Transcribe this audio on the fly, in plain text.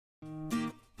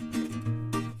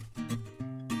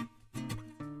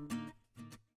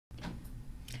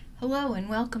Hello and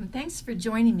welcome. Thanks for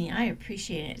joining me. I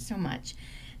appreciate it so much.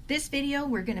 This video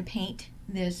we're going to paint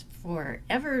this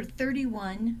Forever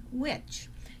 31 witch.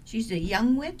 She's a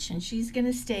young witch and she's going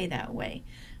to stay that way,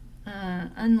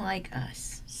 unlike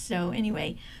us. So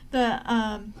anyway,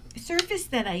 the surface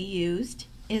that I used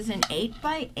is an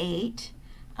 8x8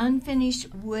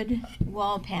 unfinished wood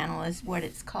wall panel is what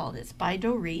it's called. It's by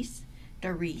Doris.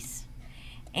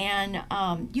 And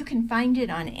you can find it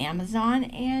on Amazon,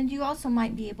 and you also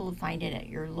might be able to find it at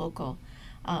your local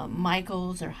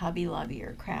Michael's or Hobby Lobby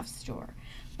or craft store.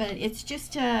 But it's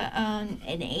just an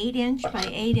 8-inch by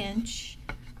 8-inch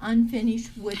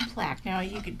unfinished wood plaque. Now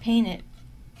you could paint it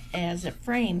as a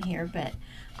frame here, but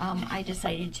I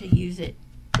decided to use it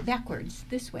backwards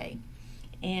this way.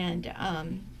 And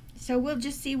so we'll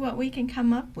just see what we can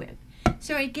come up with.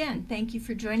 So again, thank you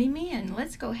for joining me, and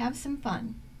let's go have some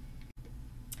fun.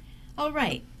 All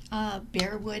right,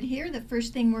 bare wood here. The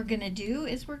first thing we're going to do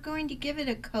is we're going to give it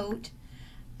a coat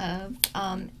of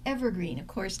evergreen, of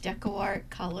course, DecoArt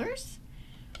colors.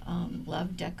 Love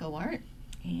DecoArt,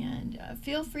 and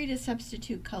feel free to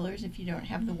substitute colors if you don't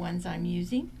have the ones I'm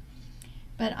using.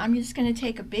 But I'm just going to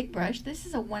take a big brush. This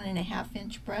is a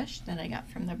 1.5-inch brush that I got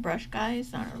from the Brush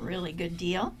Guys on a really good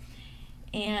deal.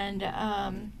 And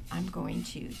I'm going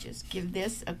to just give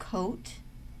this a coat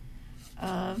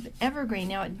of evergreen.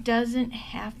 Now it doesn't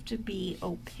have to be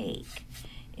opaque.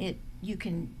 You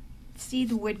can see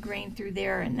the wood grain through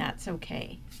there, and that's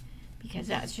okay, because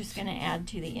that's just going to add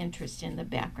to the interest in the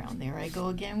background. There I go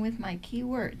again with my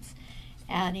keywords,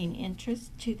 adding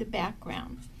interest to the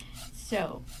background.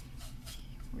 So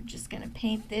we're just going to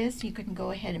paint this. You can go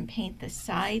ahead and paint the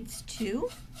sides too,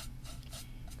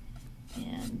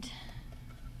 and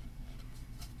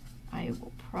I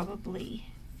will probably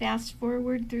fast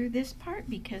forward through this part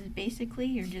because basically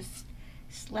you're just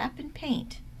slapping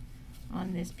paint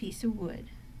on this piece of wood.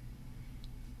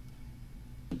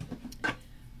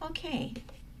 Okay,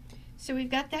 so we've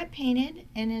got that painted,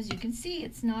 and as you can see,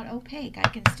 it's not opaque. I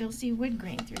can still see wood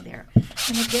grain through there.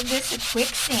 I'm going to give this a quick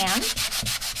sand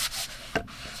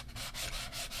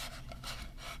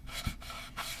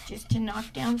just to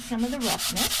knock down some of the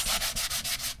roughness.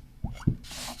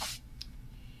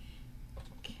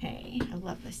 I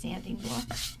love the sanding block.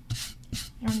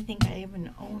 I don't think I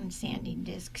even own sanding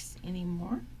discs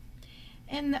anymore.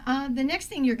 And the next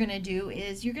thing you're going to do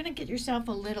is you're going to get yourself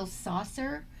a little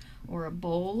saucer or a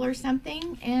bowl or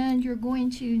something, and you're going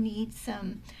to need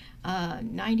some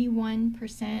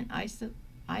 91%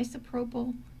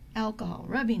 isopropyl alcohol,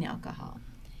 rubbing alcohol.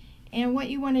 And what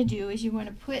you want to do is you want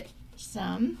to put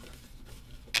some,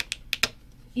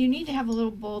 you need to have a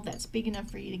little bowl that's big enough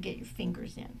for you to get your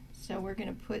fingers in. So we're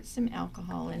going to put some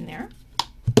alcohol in there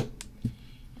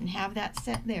and have that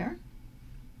set there.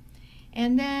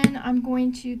 And then I'm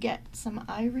going to get some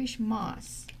Irish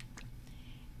moss.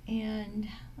 And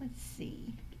let's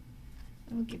see,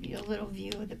 I'll give you a little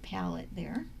view of the palette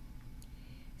there.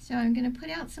 So I'm going to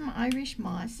put out some Irish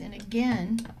moss, and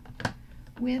again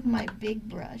with my big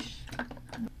brush.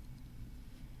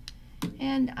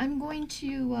 And I'm going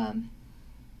to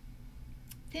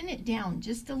thin it down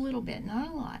just a little bit, not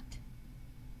a lot.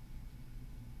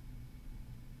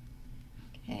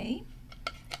 Okay,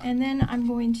 and then I'm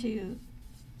going to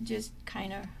just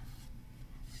kind of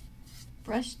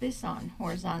brush this on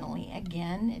horizontally.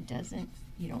 Again,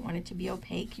 you don't want it to be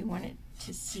opaque. You want it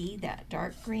to see that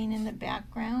dark green in the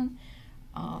background,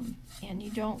 and you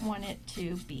don't want it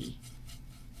to be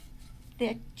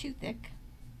too thick.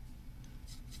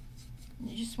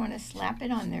 You just want to slap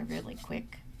it on there really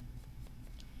quick.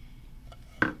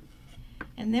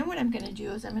 And then what I'm going to do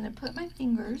is I'm going to put my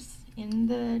fingers in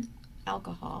the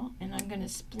alcohol, and I'm going to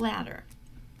splatter.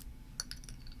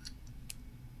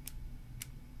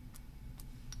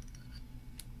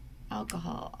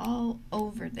 Alcohol all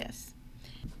over this.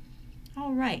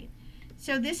 All right,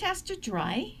 so this has to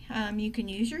dry. You can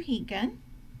use your heat gun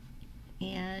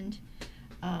and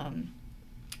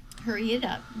hurry it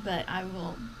up, but I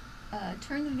will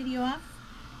turn the video off,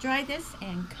 dry this,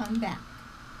 and come back.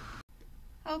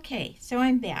 Okay, so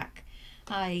I'm back.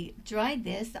 I dried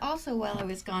this. Also, while I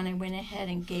was gone, I went ahead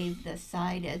and gave the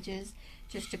side edges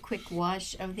just a quick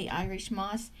wash of the Irish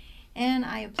moss, and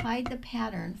I applied the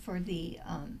pattern for the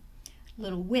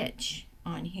little witch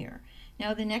on here.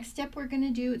 Now the next step we're going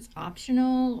to do, it's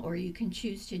optional, or you can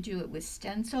choose to do it with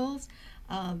stencils,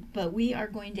 but we are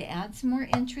going to add some more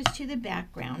interest to the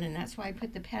background, and that's why I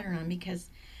put the pattern on, because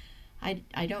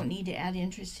I don't need to add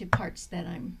interest to parts that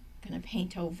I'm going to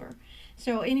paint over.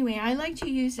 So anyway, I like to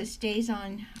use a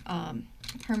StazOn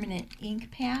permanent ink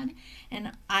pad,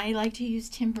 and I like to use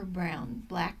Timber Brown.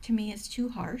 Black to me is too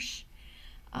harsh.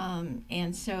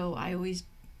 And so I always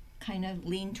kind of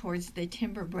lean towards the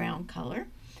timber brown color.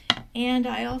 And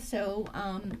I also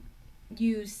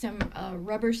use some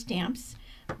rubber stamps.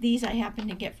 These I happen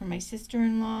to get from my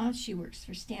sister-in-law. She works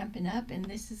for Stampin' Up, and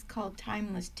this is called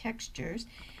Timeless Textures.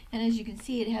 And as you can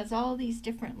see, it has all these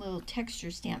different little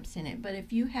texture stamps in it. But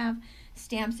if you have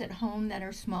stamps at home that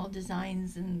are small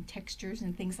designs and textures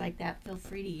and things like that, feel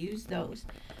free to use those.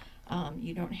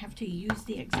 You don't have to use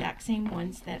the exact same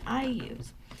ones that I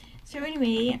use. So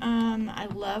anyway, I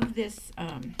love this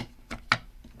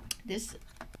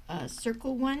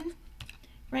circle one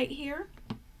right here.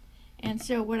 And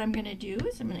so what I'm going to do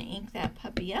is I'm going to ink that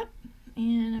puppy up,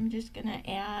 and I'm just going to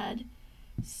add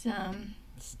some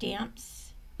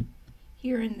stamps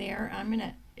here and there. I'm going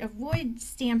to avoid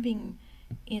stamping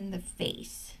in the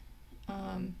face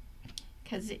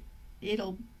because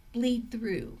it'll bleed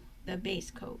through the base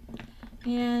coat.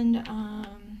 And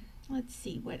let's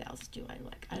see, what else do I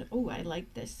like? I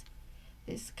like this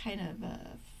kind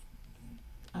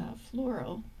of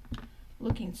floral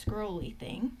looking scrolly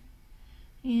thing.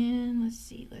 And let's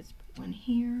see, let's put one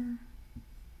here.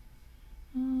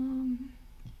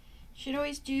 Should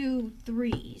always do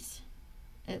 3s,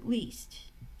 at least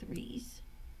 3s.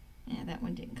 Yeah, that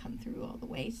one didn't come through all the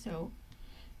way, so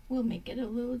we'll make it a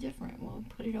little different. We'll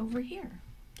put it over here.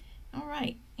 All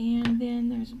right, and then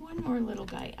there's one more little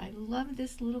guy. I love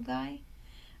this little guy.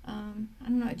 I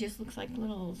don't know, it just looks like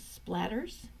little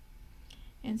splatters.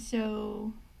 And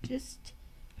so just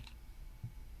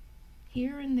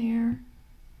here and there,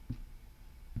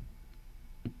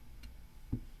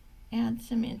 add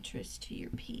some interest to your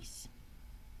piece.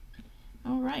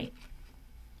 All right.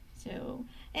 So,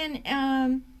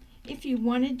 and if you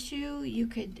wanted to, you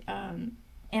could, and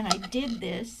I did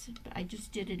this, but I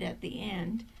just did it at the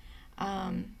end.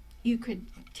 You could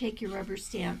take your rubber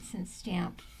stamps and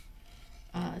stamp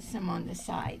some on the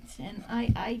sides. And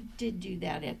I did do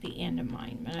that at the end of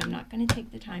mine, but I'm not going to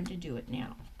take the time to do it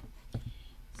now.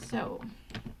 So,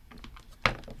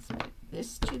 let's put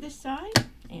this to the side,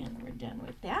 and we're done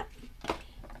with that.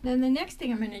 Then the next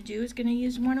thing I'm going to do is going to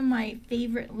use one of my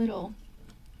favorite little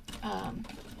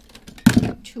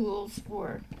tools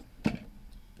for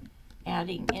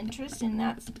adding interest, and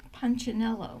that's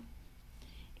Punchinello.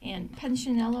 And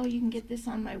Punchinello, you can get this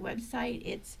on my website.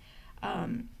 It's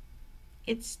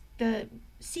the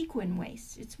sequin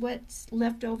waste. It's what's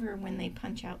left over when they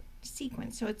punch out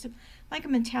sequins. So it's like a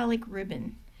metallic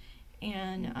ribbon,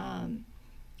 and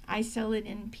I sell it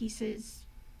in pieces,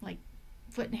 like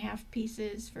 1.5 foot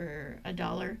pieces for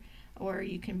 $1, or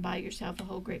you can buy yourself a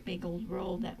whole great big old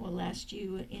roll that will last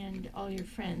you and all your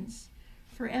friends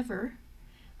forever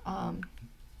on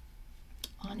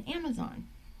Amazon.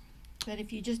 But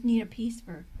if you just need a piece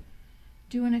for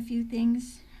doing a few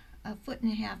things, 1.5 foot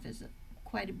is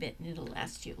quite a bit, and it'll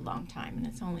last you a long time, and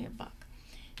it's only $1.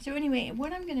 So anyway,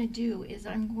 what I'm going to do is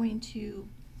I'm going to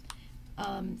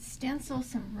stencil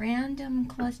some random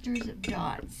clusters of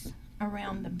dots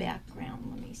around the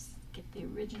background. Let me get the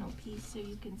original piece so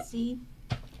you can see.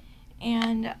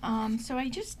 And so I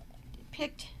just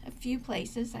picked a few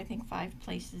places, I think 5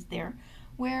 places there,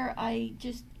 where I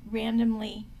just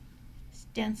randomly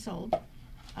stenciled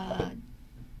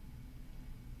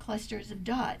clusters of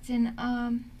dots. And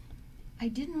I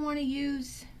didn't want to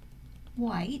use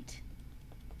white,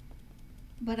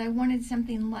 but I wanted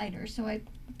something lighter, so I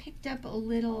picked up a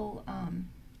little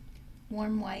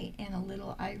warm white and a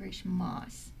little Irish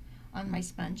moss on my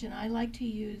sponge, and I like to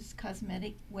use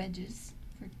cosmetic wedges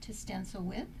to stencil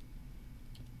with.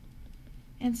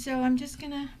 And so I'm just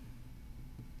gonna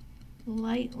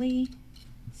lightly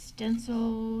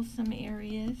stencil some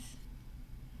areas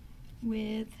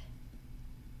with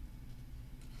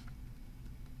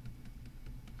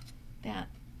that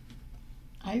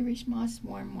Irish moss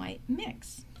warm white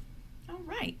mix. All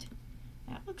right,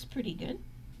 that looks pretty good.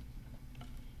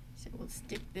 So we'll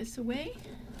stick this away.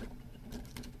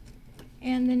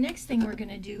 And the next thing we're going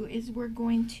to do is we're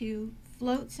going to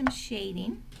float some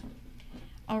shading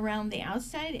around the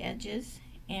outside edges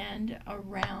and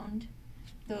around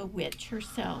the witch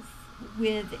herself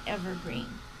with evergreen.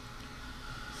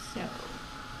 So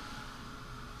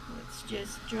let's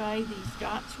just dry these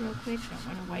dots real quick. Don't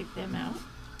want to wipe them out.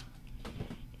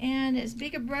 And as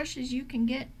big a brush as you can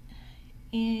get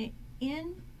in,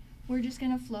 we're just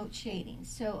going to float shading.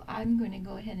 So I'm going to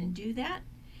go ahead and do that,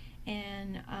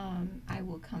 and I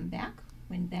will come back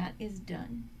when that is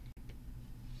done.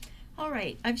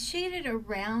 Alright, I've shaded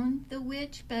around the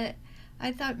witch, but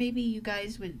I thought maybe you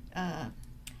guys would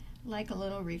like a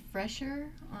little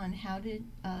refresher on how to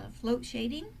float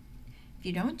shading. If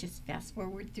you don't, just fast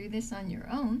forward through this on your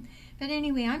own. But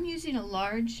anyway, I'm using a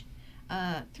large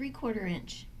a 3/4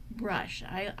 inch brush.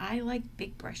 I like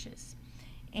big brushes.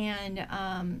 And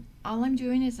all I'm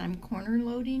doing is I'm corner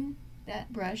loading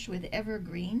that brush with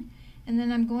Evergreen, and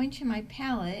then I'm going to my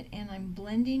palette and I'm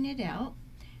blending it out.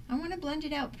 I want to blend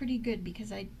it out pretty good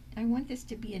because I want this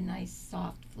to be a nice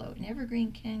soft float, and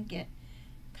Evergreen can get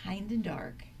kind of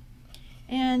dark.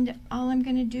 And all I'm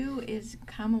going to do is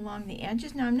come along the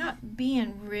edges. Now I'm not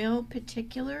being real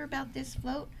particular about this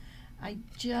float. I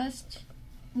just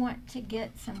want to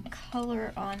get some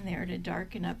color on there to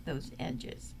darken up those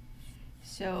edges.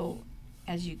 So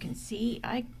as you can see,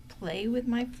 I play with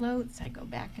my floats. I go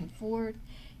back and forth.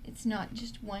 It's not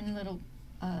just one little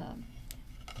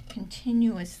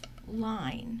continuous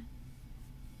line.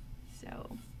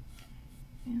 So,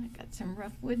 and I got some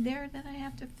rough wood there that I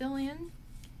have to fill in.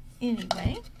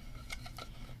 Anyway,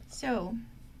 so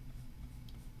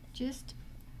just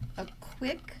a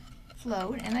quick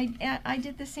float, and I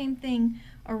did the same thing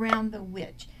around the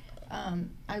witch.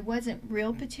 I wasn't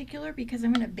real particular because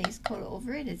I'm going to base coat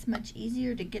over it. It's much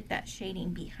easier to get that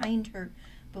shading behind her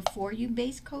before you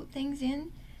base coat things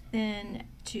in than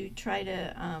to try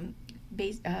to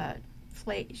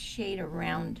shade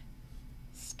around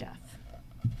stuff.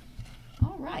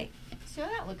 All right, so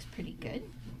that looks pretty good.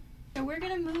 So we're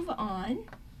going to move on,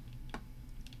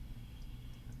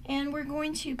 and we're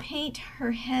going to paint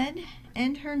her head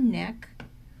and her neck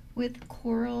with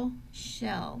coral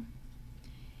shell.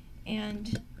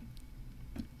 And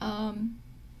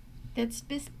that's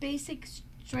basic,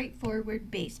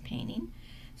 straightforward base painting.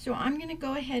 So I'm going to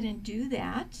go ahead and do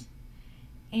that,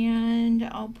 and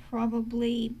I'll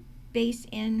probably base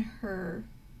in her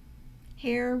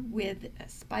hair with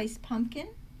Spice Pumpkin.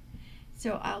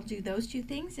 So I'll do those two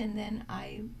things, and then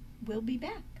I will be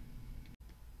back.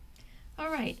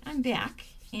 All right, I'm back,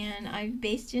 and I've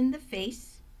based in the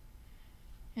face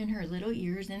and her little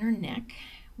ears and her neck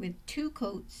with 2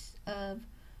 coats of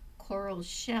coral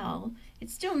shell.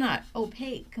 It's still not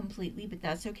opaque completely, but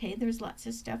that's okay. There's lots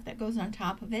of stuff that goes on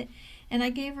top of it. And I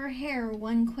gave her hair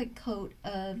 1 quick coat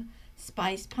of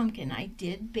Spice Pumpkin. I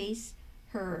did base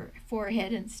her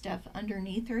forehead and stuff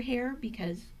underneath her hair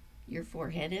because your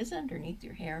forehead is underneath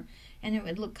your hair, and it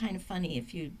would look kind of funny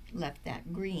if you left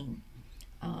that green.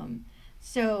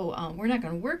 We're not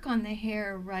going to work on the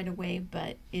hair right away,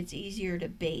 but it's easier to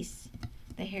base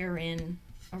the hair in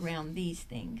around these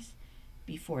things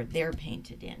before they're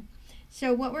painted in.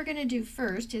 So what we're going to do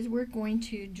first is we're going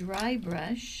to dry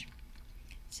brush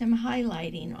some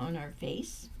highlighting on our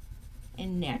face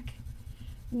and neck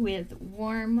with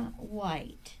warm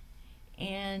white.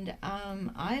 And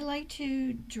I like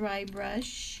to dry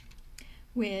brush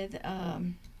with a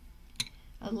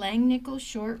Langnickel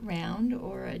short round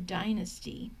or a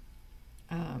Dynasty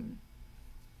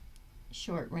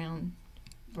short round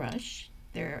brush.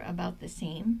 They're about the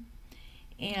same.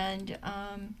 And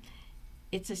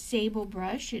it's a sable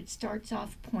brush. It starts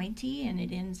off pointy and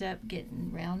it ends up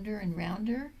getting rounder and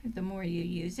rounder the more you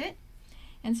use it.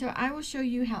 And so I will show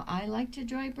you how I like to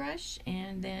dry brush,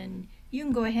 and then you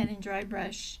can go ahead and dry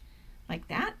brush like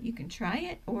that. You can try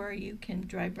it, or you can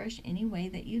dry brush any way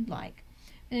that you'd like.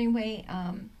 But anyway,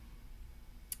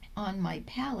 on my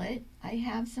palette, I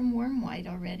have some warm white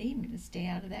already. I'm going to stay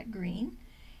out of that green.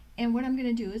 And what I'm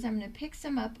going to do is I'm going to pick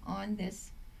some up on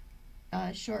this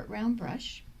short round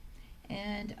brush,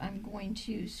 and I'm going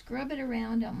to scrub it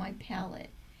around on my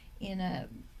palette in a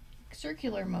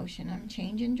circular motion. I'm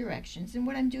changing directions, and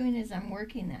what I'm doing is I'm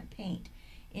working that paint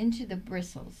into the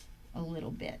bristles a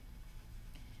little bit.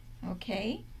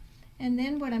 Okay, and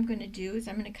then what I'm going to do is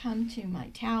I'm going to come to my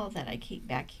towel that I keep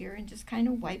back here and just kind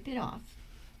of wipe it off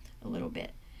a little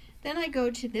bit. Then I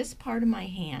go to this part of my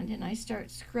hand and I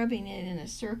start scrubbing it in a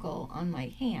circle on my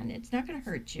hand. It's not going to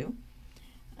hurt you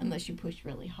unless you push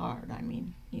really hard. I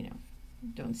mean, you know,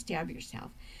 don't stab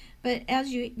yourself. But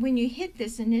when you hit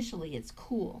this initially, it's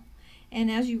cool. And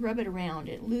as you rub it around,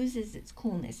 it loses its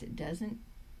coolness. It doesn't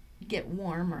get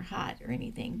warm or hot or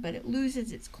anything, but it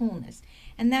loses its coolness.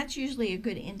 And that's usually a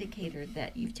good indicator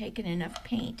that you've taken enough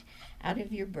paint out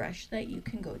of your brush that you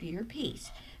can go to your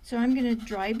piece. So I'm going to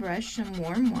dry brush some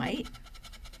warm white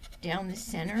down the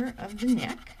center of the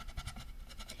neck.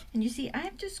 And you see, I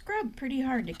have to scrub pretty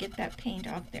hard to get that paint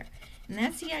off there. And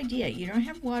that's the idea. You don't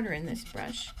have water in this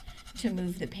brush to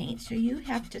move the paint, so you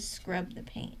have to scrub the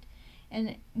paint.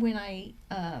 And when I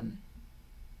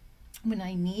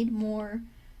need more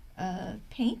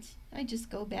paint, I just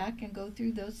go back and go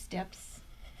through those steps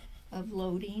of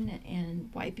loading and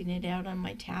wiping it out on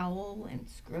my towel and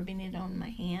scrubbing it on my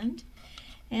hand.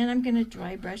 And I'm going to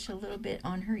dry brush a little bit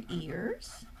on her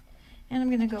ears. And I'm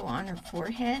going to go on her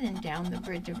forehead and down the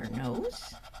bridge of her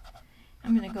nose.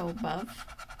 I'm going to go above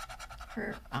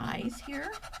her eyes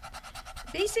here.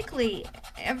 Basically,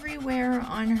 everywhere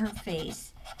on her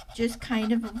face, just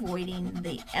kind of avoiding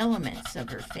the elements of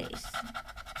her face.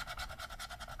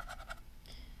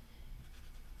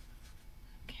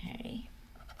 Okay.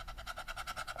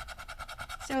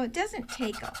 So it doesn't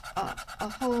take a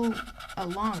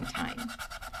long time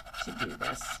to do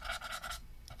this.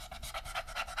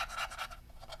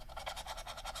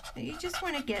 So you just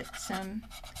want to get some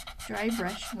dry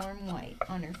brush warm white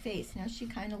on her face. Now she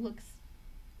kind of looks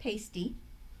pasty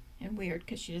and weird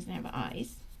because she doesn't have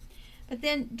eyes. But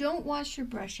then don't wash your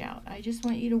brush out. I just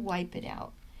want you to wipe it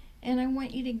out. And I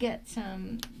want you to get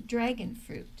some dragon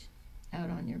fruit out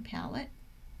on your palette.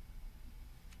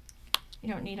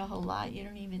 You don't need a whole lot. You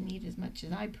don't even need as much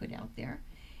as I put out there.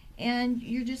 And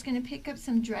you're just going to pick up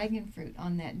some dragon fruit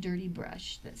on that dirty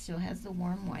brush that still has the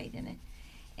warm white in it.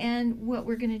 And what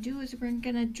we're going to do is we're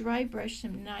going to dry brush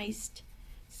some nice,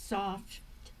 soft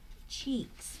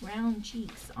cheeks, round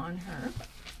cheeks on her.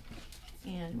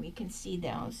 And we can see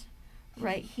those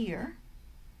right here.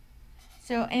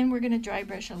 So, and we're going to dry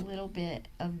brush a little bit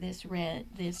of this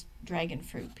dragon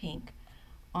fruit pink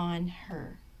on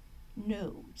her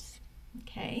nose.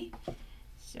 Okay,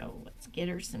 so let's get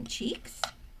her some cheeks.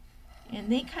 And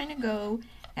they kind of go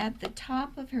at the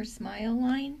top of her smile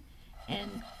line and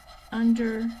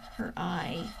under her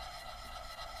eye,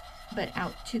 but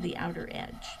out to the outer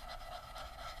edge.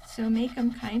 So make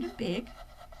them kind of big.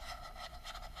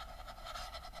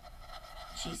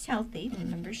 She's healthy,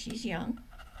 remember she's young.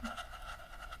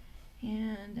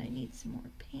 And I need some more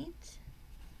paint.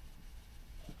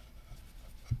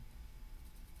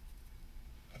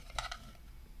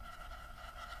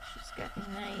 She's got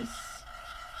nice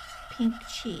pink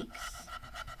cheeks.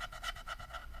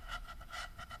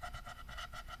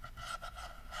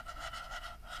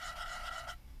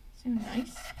 So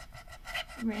nice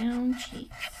round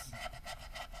cheeks.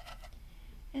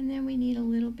 And then we need a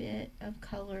little bit of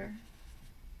color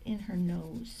in her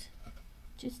nose,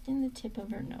 just in the tip of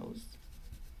her nose.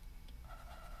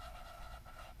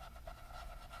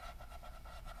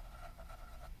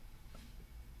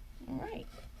 All right,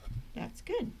 that's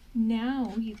good.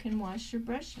 Now you can wash your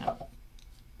brush out.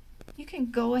 You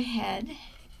can go ahead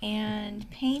and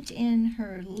paint in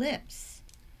her lips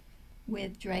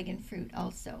with dragon fruit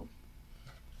also.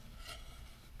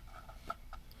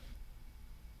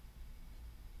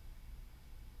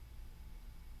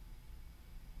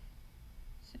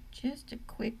 So just a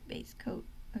quick base coat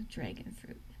of dragon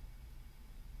fruit.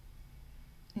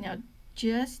 Now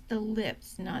just the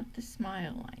lips, not the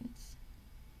smile lines.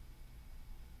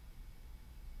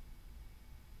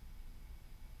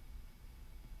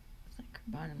 Looks like her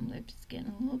bottom lip is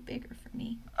getting a little bigger for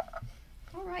me.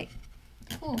 All right.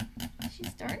 Cool. She's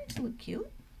starting to look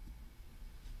cute.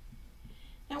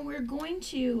 Now we're going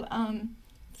to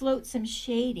float some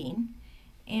shading,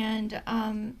 and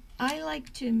I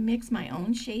like to mix my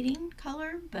own shading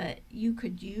color, but you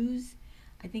could use,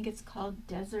 I think it's called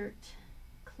Desert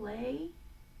Clay,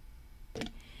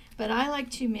 but I like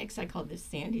to mix, I call this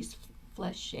Sandy's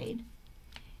Flesh shade.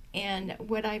 And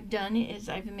what I've done is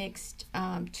I've mixed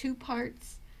 2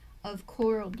 parts of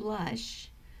Coral Blush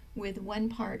with 1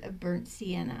 part of Burnt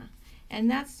Sienna, and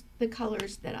that's the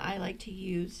colors that I like to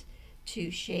use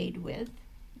to shade with.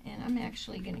 And I'm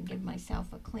actually going to give myself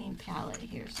a clean palette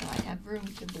here so I have room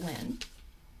to blend.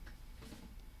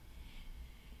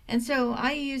 And so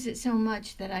I use it so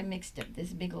much that I mixed up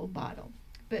this big old bottle.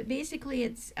 But basically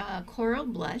it's Coral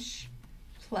Blush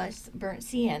plus Burnt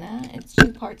Sienna. It's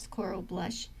 2 parts Coral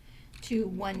Blush to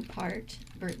 1 part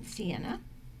Burnt Sienna,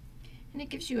 and it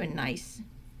gives you a nice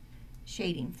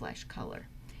shading flesh color.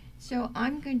 So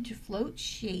I'm going to float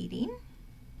shading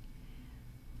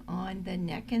on the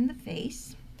neck and the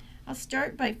face. I'll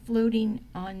start by floating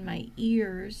on my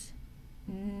ears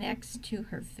next to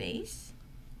her face.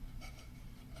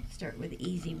 Start with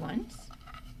easy ones.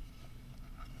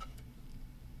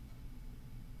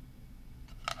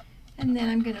 And then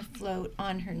I'm going to float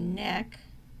on her neck,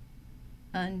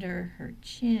 under her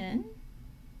chin.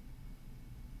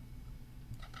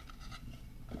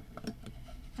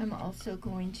 I'm also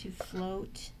going to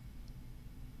float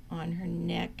on her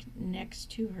neck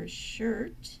next to her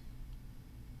shirt.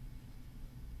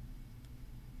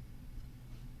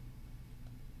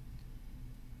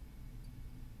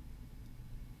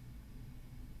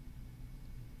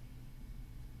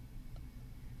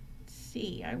 Let's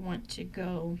see, I want to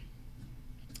go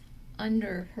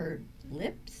under her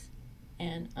lips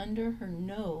and under her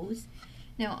nose.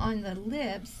 Now on the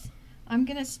lips, I'm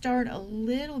going to start a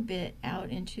little bit out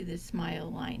into the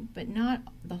smile line, but not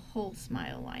the whole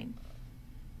smile line.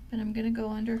 But I'm going to go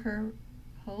under her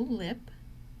whole lip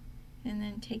and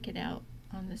then take it out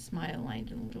on the smile line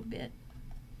a little bit.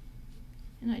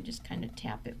 And I just kind of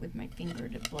tap it with my finger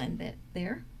to blend that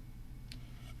there.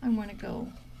 I want to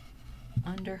go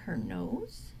under her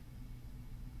nose.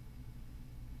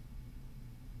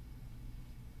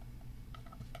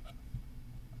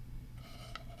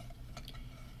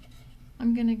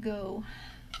 I'm going to go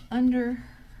under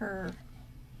her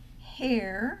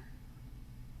hair.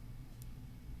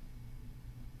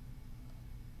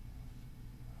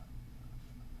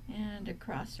 And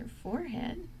across her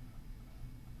forehead.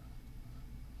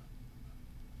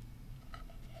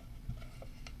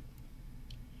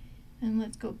 And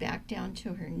let's go back down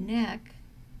to her neck.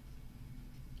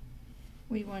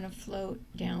 We want to float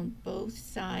down both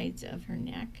sides of her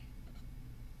neck.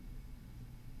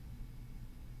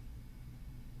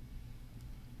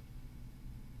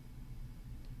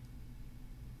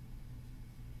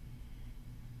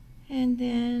 And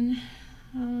then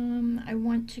I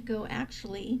want to go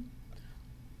actually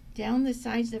down the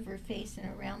sides of her face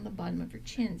and around the bottom of her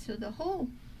chin. So the whole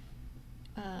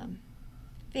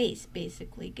face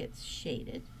basically gets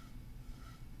shaded.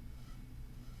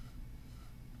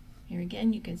 Here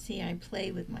again, you can see I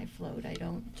play with my float. I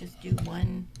don't just do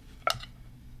one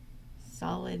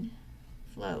solid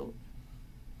float.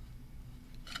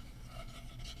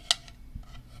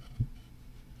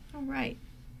 All right.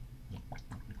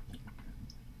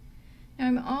 Now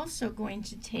I'm also going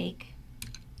to take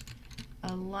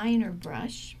a liner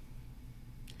brush.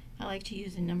 I like to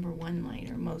use a #1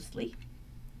 liner mostly.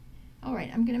 All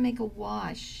right, I'm going to make a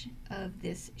wash of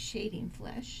this shading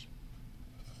flesh.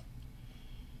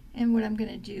 And what I'm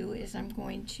going to do is I'm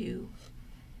going to,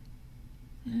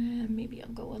 maybe I'll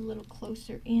go a little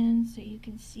closer in so you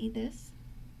can see this.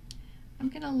 I'm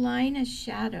going to line a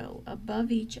shadow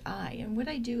above each eye. And what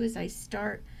I do is I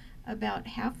start about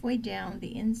halfway down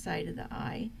the inside of the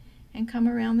eye and come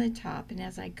around the top. And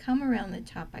as I come around the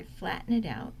top, I flatten it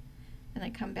out. And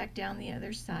I come back down the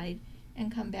other side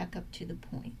and come back up to the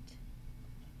point.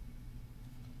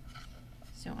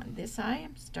 So on this eye,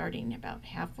 I'm starting about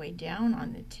halfway down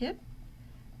on the tip.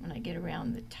 When I get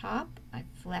around the top, I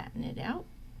flatten it out.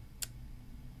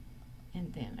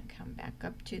 And then I come back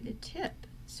up to the tip.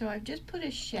 So I've just put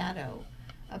a shadow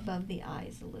above the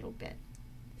eyes a little bit.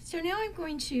 So now I'm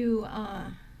going to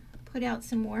put out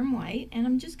some warm white, and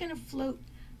I'm just going to float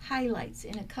highlights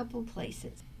in a couple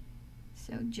places.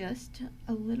 So just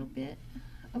a little bit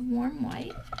of warm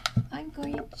white. I'm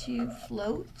going to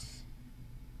float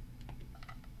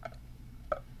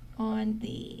on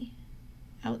the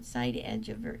outside edge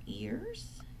of her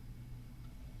ears,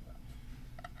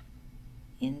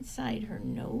 inside her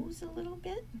nose a little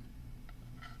bit.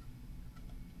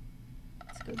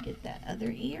 Let's go get that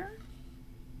other ear.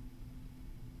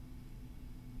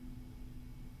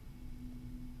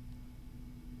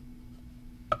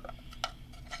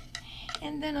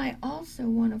 And then I also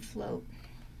want to float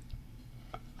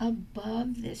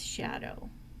above this shadow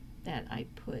that I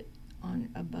put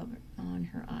on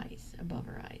her eyes, above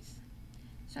her eyes.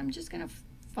 So I'm just going to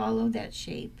follow that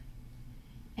shape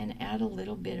and add a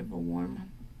little bit of a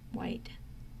warm white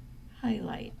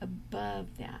highlight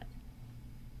above that.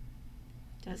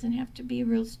 Doesn't have to be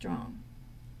real strong.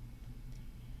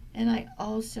 And I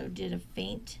also did a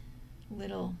faint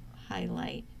little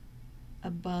highlight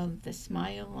above the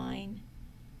smile line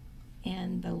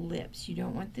and the lips. You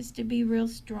don't want this to be real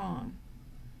strong.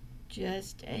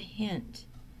 Just a hint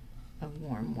of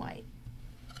warm white.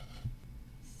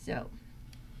 So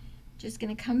just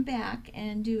going to come back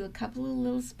and do a couple of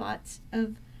little spots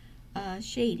of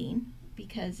shading,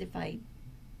 because if I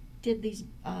did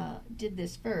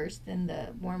this first, then the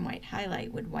warm white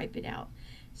highlight would wipe it out.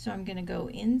 So I'm going to go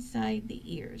inside the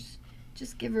ears.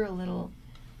 Just give her a little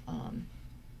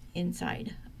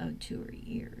inside to her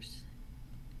ears.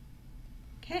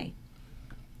 Okay,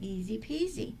 easy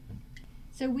peasy.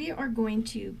 So we are going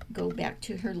to go back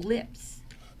to her lips.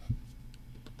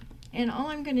 And all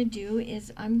I'm going to do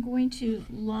is I'm going to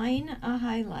line a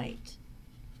highlight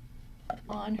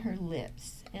on her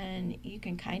lips. And you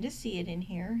can kind of see it in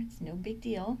here. It's no big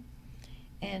deal.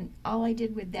 And all I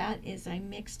did with that is I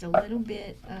mixed a little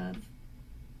bit of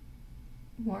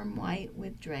warm white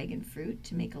with dragon fruit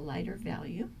to make a lighter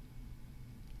value.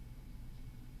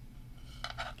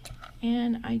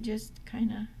 And I just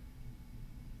kind of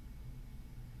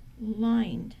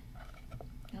lined.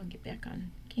 I'll get back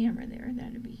on camera there.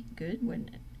 That'd be good, wouldn't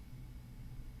it?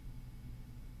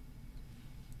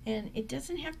 And it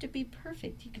doesn't have to be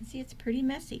perfect. You can see it's pretty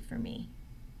messy for me.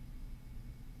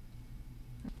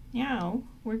 Now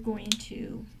we're going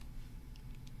to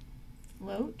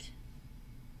float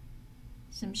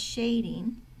some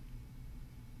shading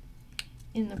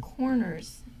in the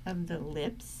corners of the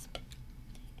lips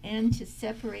and to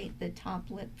separate the top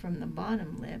lip from the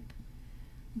bottom lip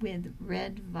with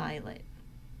red violet.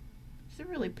 It's a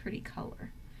really pretty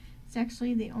color. It's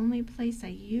actually the only place I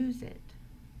use it,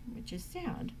 which is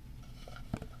sad.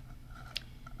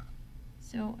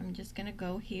 So I'm just going to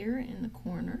go here in the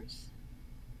corners.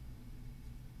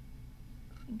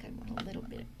 I think I want a little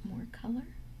bit more color.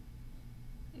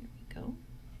 There we go.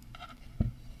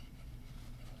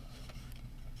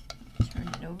 Turn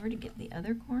it over to get the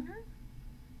other corner.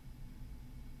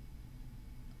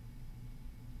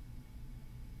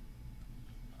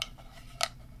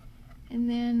 And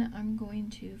then I'm going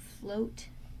to float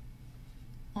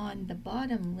on the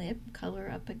bottom lip, color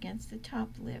up against the top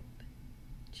lip,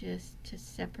 just to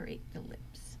separate the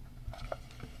lips.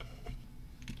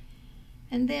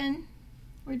 And then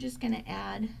we're just going to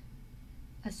add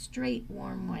a straight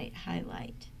warm white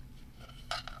highlight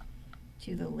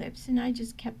to the lips, and I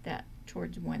just kept that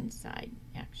towards one side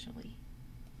actually.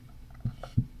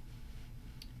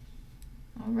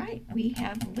 All right, we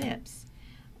have lips.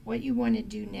 What you want to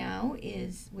do now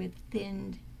is, with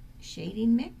thinned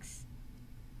shading mix,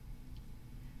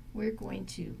 we're going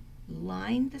to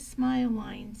line the smile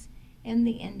lines and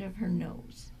the end of her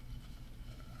nose.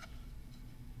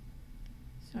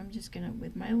 So I'm just going to,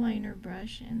 with my liner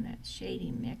brush and that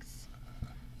shading mix,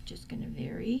 just going to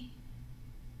very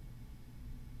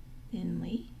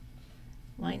thinly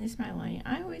line the smile line.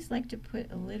 I always like to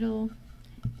put a little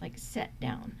like set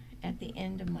down at the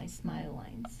end of my smile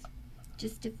lines,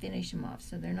 just to finish them off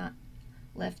so they're not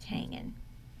left hanging.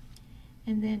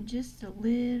 And then just a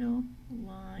little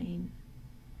line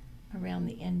around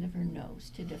the end of her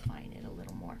nose to define it a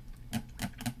little more.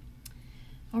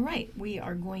 All right, we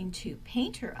are going to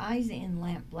paint her eyes in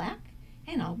lamp black,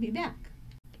 and I'll be back.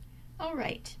 All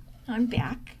right, I'm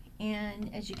back, and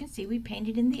as you can see, we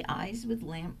painted in the eyes with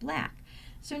lamp black.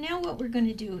 So now what we're going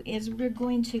to do is we're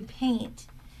going to paint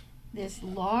this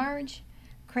large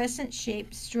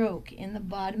crescent-shaped stroke in the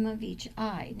bottom of each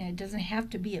eye. Now, it doesn't have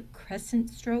to be a crescent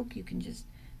stroke. You can just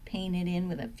paint it in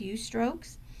with a few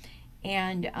strokes.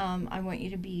 And I want you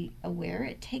to be aware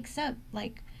it takes up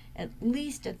like at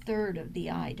least a third of the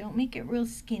eye. Don't make it real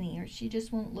skinny or she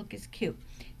just won't look as cute.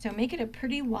 So make it a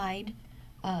pretty wide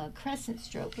crescent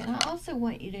stroke. And I also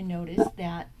want you to notice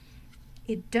that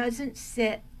it doesn't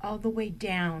sit all the way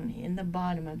down in the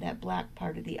bottom of that black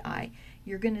part of the eye.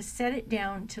 You're going to set it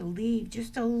down to leave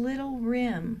just a little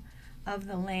rim of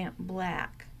the lamp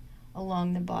black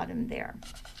along the bottom there.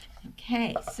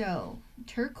 Okay, so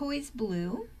turquoise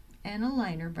blue and a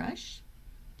liner brush.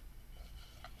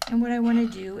 And what I want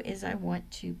to do is I want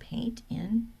to paint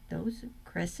in those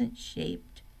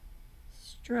crescent-shaped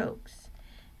strokes.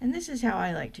 And this is how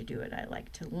I like to do it. I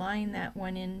like to line that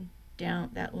one in, down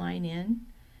that line in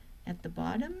at the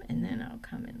bottom, and then I'll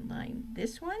come and line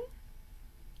this one,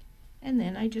 and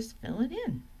then I just fill it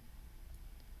in.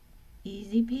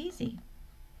 Easy peasy.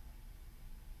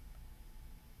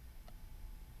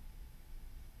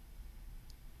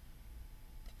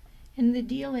 And the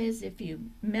deal is, if you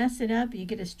mess it up, you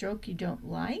get a stroke you don't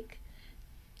like,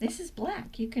 this is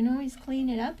black. You can always clean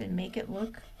it up and make it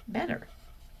look better.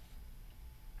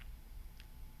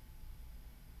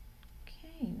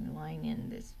 Okay, line in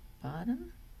this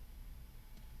bottom.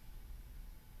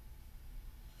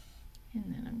 And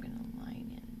then I'm going to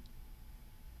line in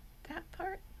that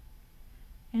part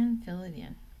and fill it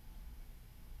in.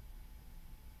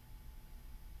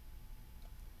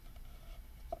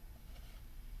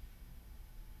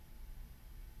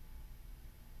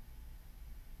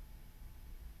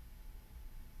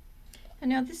 And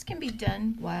now this can be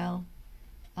done while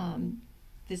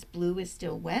this blue is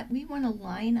still wet. We want to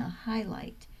line a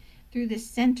highlight through the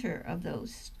center of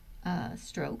those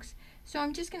strokes. So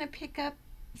I'm just going to pick up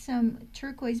some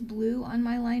turquoise blue on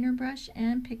my liner brush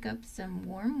and pick up some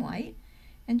warm white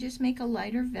and just make a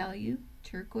lighter value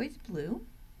turquoise blue.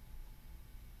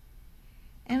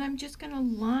 And I'm just going to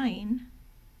line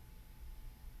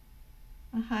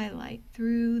a highlight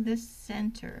through the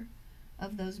center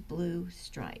of those blue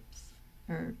stripes,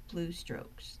 or blue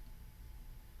strokes.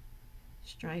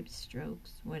 Stripes,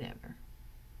 strokes, whatever.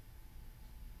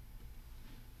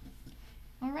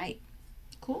 All right,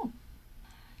 cool.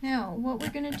 Now, what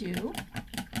we're going to do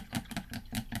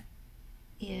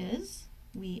is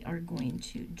we are going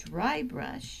to dry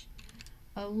brush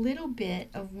a little bit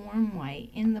of warm white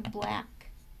in the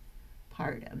black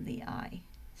part of the eye.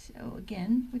 So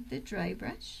again, with the dry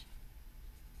brush,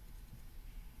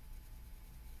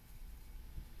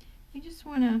 you just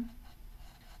want to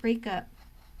break up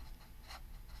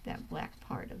that black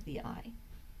part of the eye.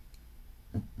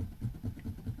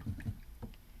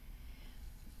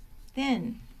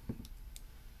 Then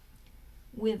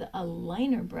with a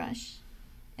liner brush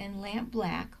and lamp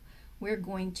black, we're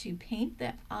going to paint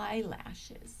the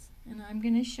eyelashes. And I'm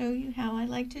going to show you how I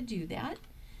like to do that.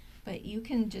 But you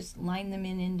can just line them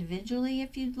in individually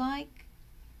if you'd like,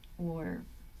 or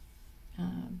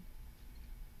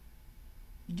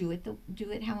do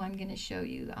it how I'm going to show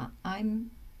you.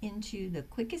 I'm into the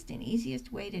quickest and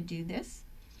easiest way to do this.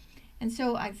 And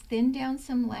so I've thinned down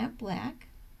some lamp black,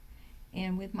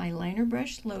 and with my liner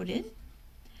brush loaded,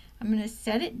 I'm going to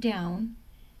set it down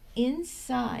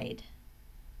inside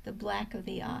the black of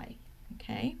the eye,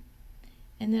 okay?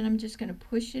 And then I'm just going to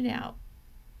push it out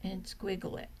and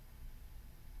squiggle it.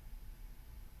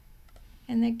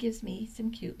 And that gives me some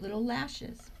cute little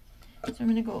lashes. So I'm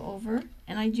going to go over,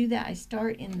 and I do that. I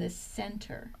start in the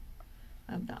center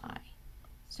of the eye.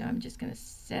 So I'm just going to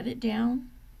set it down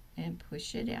and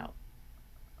push it out.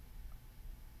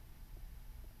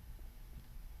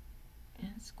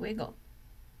 And squiggle.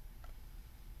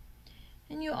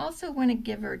 And you also want to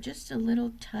give her just a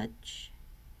little touch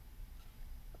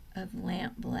of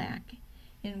lamp black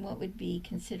in what would be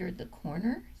considered the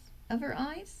corners of her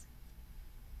eyes.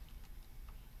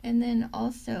 And then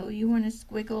also you want to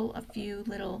squiggle a few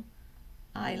little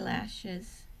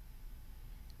eyelashes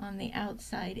on the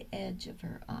outside edge of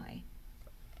her eye.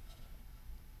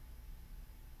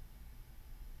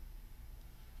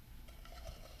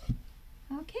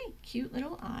 Okay, cute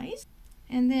little eyes.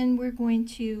 And then we're going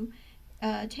to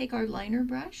take our liner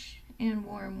brush and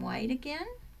warm white again.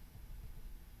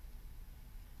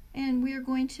 And we're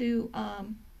going to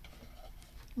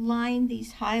line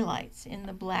these highlights in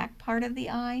the black part of the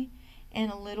eye, and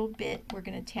a little bit we're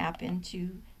going to tap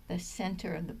into the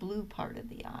center of the blue part of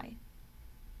the eye.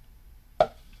 So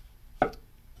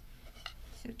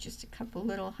just a couple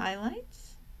little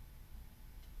highlights.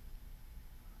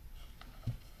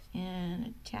 And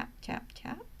a tap, tap,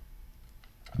 tap.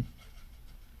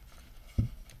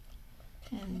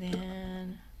 And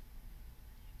then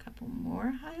a couple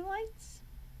more highlights.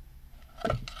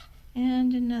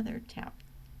 And another tap,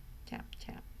 tap,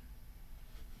 tap.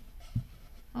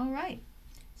 All right,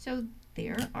 so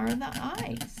there are the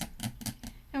eyes.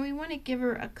 And we want to give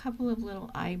her a couple of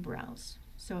little eyebrows,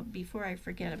 so before I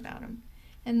forget about them.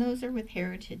 And those are with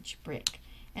Heritage Brick.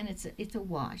 And it's a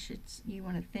wash. You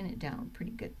want to thin it down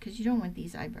pretty good, because you don't want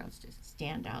these eyebrows to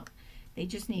stand out. They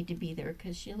just need to be there,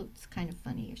 because she looks kind of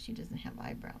funny if she doesn't have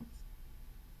eyebrows.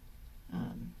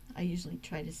 I usually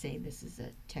try to say this is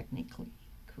a technically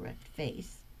correct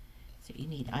face, so you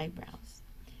need eyebrows.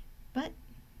 But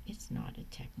it's not a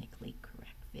technically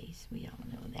correct face. We all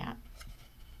know that.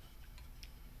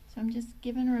 So I'm just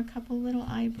giving her a couple little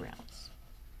eyebrows.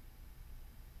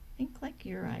 Think like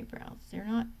your eyebrows. They're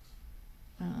not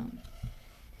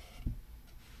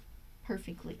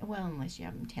perfectly, well, unless you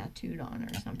have them tattooed on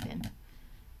or something.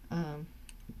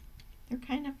 They're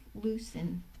kind of loose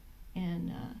and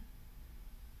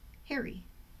hairy.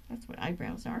 That's what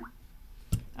eyebrows are.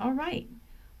 All right,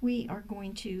 we are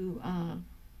going to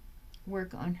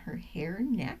work on her hair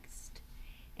next.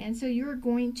 And so you're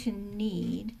going to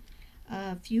need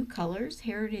a few colors: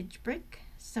 Heritage Brick,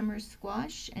 Summer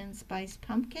Squash, and Spice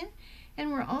Pumpkin.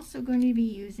 And we're also going to be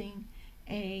using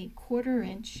a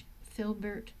 1/4"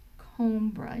 filbert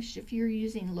comb brush. If you're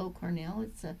using Low Cornell,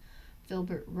 it's a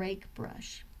filbert rake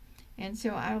brush. And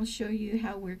so I'll show you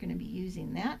how we're going to be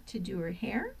using that to do her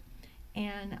hair,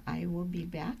 and I will be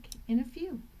back in a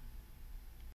few.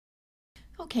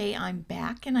 Okay, I'm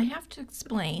back, and I have to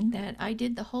explain that I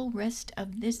did the whole rest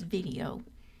of this video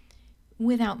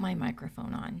without my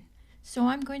microphone on. So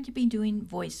I'm going to be doing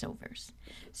voiceovers.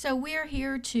 So we're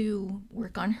here to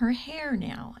work on her hair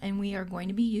now, and we are going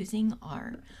to be using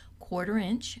our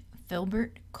 1/4"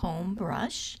 filbert comb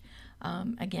brush.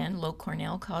 Again, Low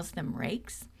Cornell calls them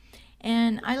rakes.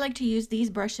 And I like to use these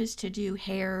brushes to do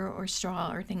hair or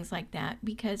straw or things like that,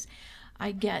 because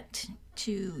I get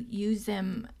to use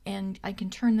them and I can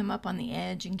turn them up on the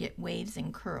edge and get waves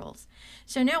and curls.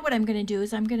 So now what I'm going to do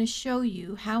is I'm going to show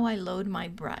you how I load my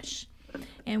brush.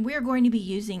 And we're going to be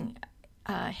using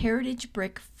Heritage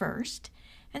Brick first.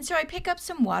 And so I pick up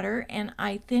some water and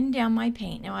I thin down my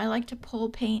paint. Now I like to pull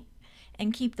paint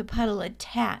and keep the puddle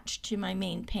attached to my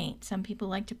main paint. Some people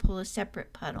like to pull a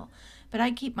separate puddle, but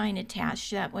I keep mine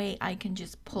attached. That way I can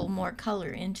just pull more color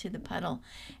into the puddle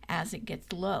as it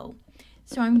gets low.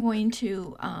 So I'm going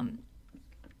to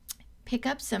pick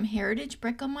up some Heritage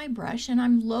Brick on my brush, and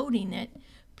I'm loading it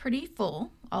pretty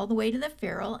full all the way to the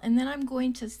ferrule, and then I'm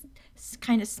going to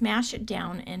kind of smash it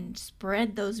down and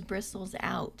spread those bristles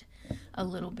out a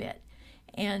little bit,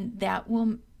 and that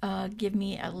will give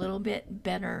me a little bit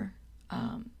better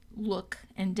look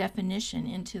and definition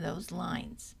into those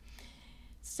lines.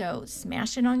 So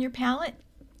smash it on your palette,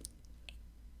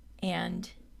 and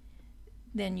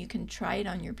then you can try it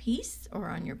on your piece or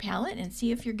on your palette and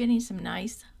see if you're getting some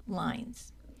nice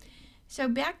lines. So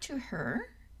back to her,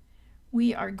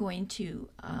 we are going to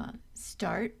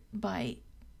start by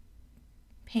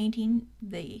painting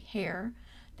the hair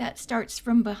that starts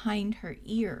from behind her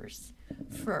ears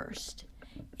first.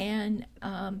 And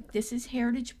this is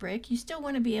Heritage Brick. You still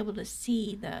want to be able to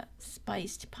see the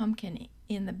spiced pumpkin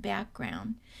in the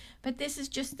background, but this is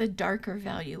just the darker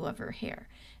value of her hair.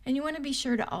 And you want to be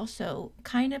sure to also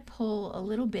kind of pull a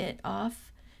little bit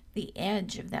off the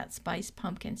edge of that spiced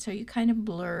pumpkin, so you kind of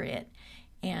blur it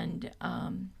and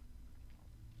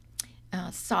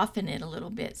soften it a little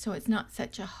bit so it's not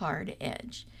such a hard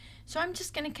edge. So I'm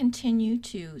just going to continue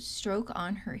to stroke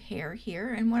on her hair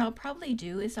here, and what I'll probably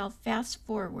do is I'll fast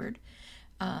forward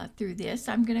through this.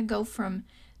 I'm going to go from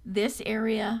this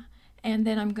area, and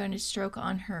then I'm going to stroke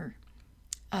on her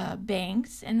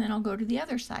bangs, and then I'll go to the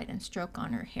other side and stroke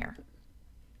on her hair.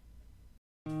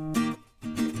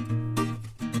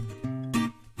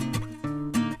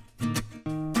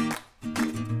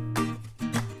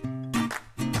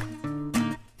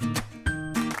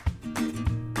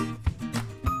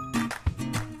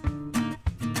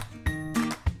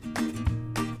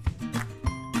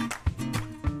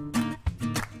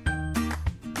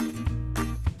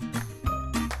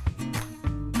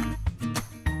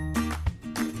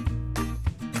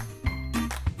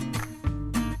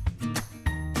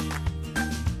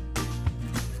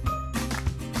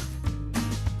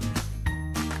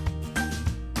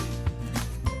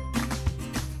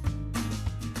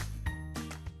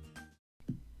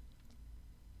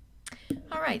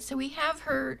 Alright, so we have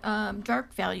her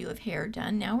dark value of hair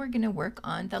done. Now we're going to work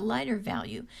on the lighter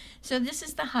value. So this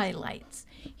is the highlights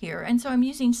here. And so I'm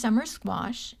using Summer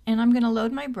Squash, and I'm going to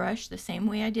load my brush the same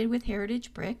way I did with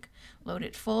Heritage Brick. Load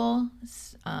it full,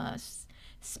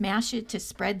 smash it to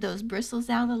spread those bristles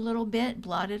out a little bit,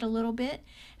 blot it a little bit,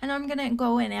 and I'm going to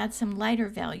go and add some lighter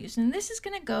values. And this is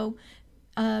going to go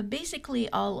basically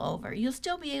all over. You'll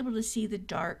still be able to see the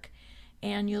dark,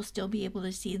 and you'll still be able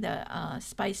to see the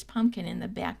spiced pumpkin in the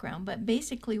background, but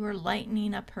basically we're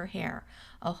lightening up her hair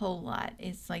a whole lot.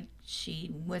 It's like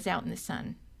she was out in the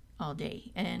sun all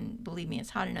day, and believe me,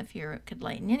 it's hot enough here it could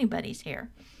lighten anybody's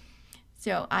hair.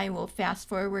 So I will fast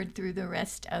forward through the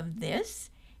rest of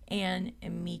this and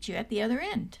meet you at the other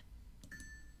end.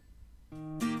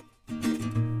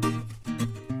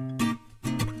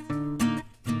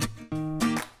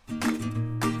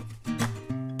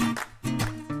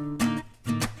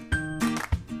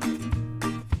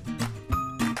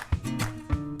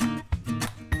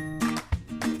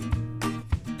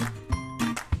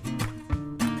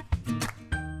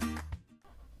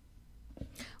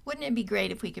 Wouldn't it be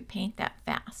great if we could paint that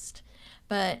fast?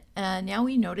 But now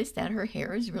we notice that her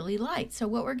hair is really light. So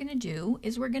what we're going to do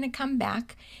is we're going to come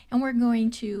back and we're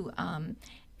going to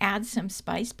add some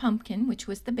spiced pumpkin, which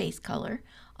was the base color,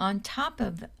 on top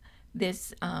of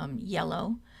this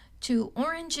yellow to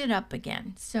orange it up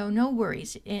again. So no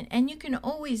worries. And you can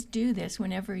always do this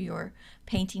whenever you're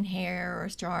painting hair or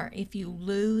straw. If you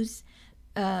lose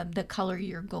the color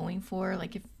you're going for,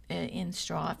 like if in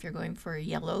straw, if you're going for a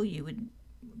yellow, you would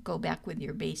go back with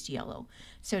your base yellow.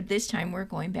 So this time we're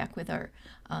going back with our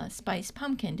spiced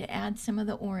pumpkin to add some of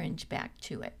the orange back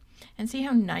to it. And see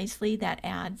how nicely that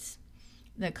adds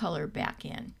the color back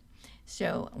in.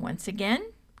 So once again,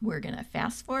 we're going to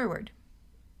fast forward.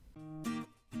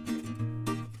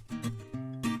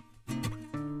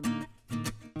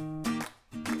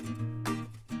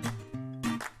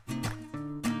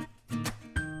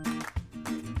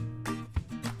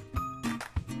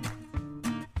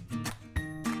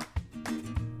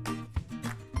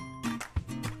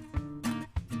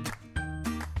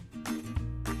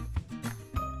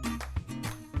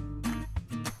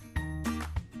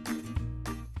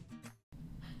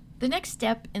 The next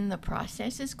step in the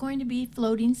process is going to be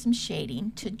floating some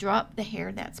shading to drop the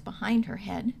hair that's behind her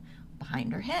head.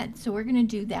 So we're going to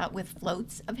do that with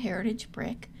floats of Heritage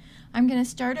Brick. I'm going to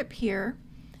start up here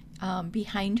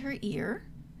behind her ear,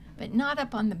 but not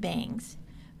up on the bangs,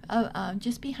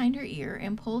 just behind her ear,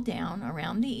 and pull down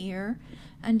around the ear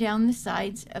and down the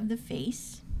sides of the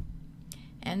face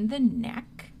and the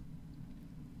neck.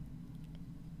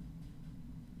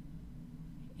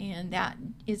 And that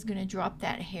is going to drop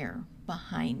that hair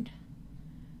behind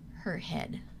her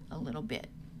head a little bit,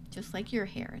 just like your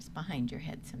hair is behind your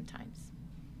head sometimes.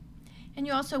 And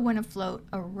you also want to float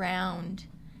around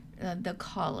the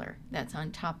collar that's on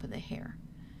top of the hair.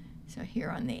 So here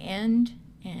on the end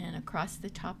and across the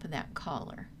top of that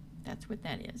collar. That's what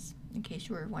that is, in case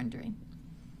you were wondering.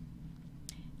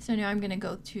 So now I'm going to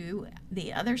go to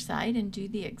the other side and do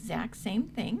the exact same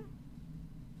thing.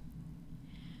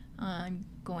 I'm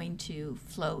going to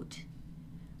float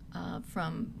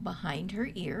from behind her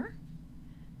ear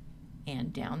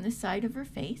and down the side of her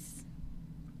face,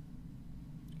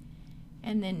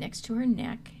 and then next to her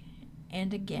neck,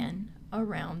 and again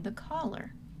around the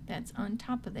collar that's on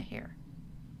top of the hair.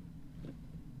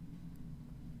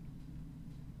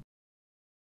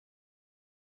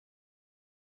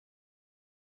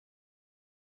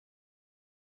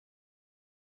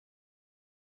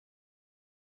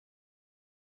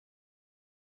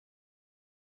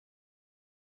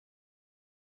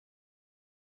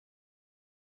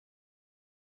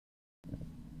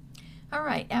 All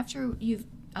right, after you've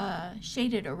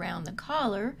shaded around the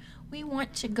collar, we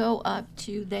want to go up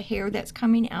to the hair that's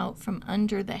coming out from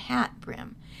under the hat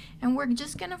brim. And we're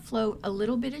just going to float a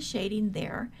little bit of shading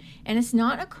there. And it's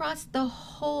not across the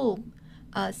whole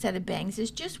set of bangs.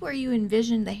 It's just where you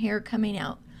envision the hair coming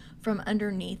out from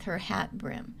underneath her hat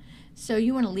brim. So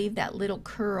you want to leave that little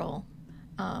curl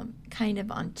kind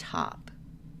of on top.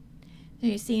 So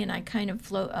you see, and I kind of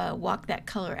walk that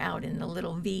color out in the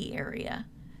little V area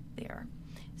there.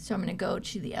 So I'm going to go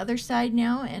to the other side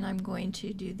now, and I'm going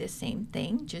to do the same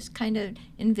thing. Just kind of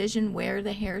envision where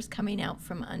the hair is coming out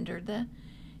from under the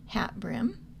hat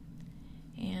brim,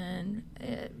 and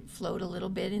float a little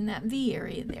bit in that V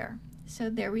area there. So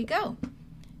there we go.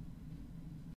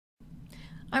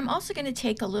 I'm also going to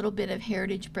take a little bit of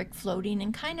Heritage Brick floating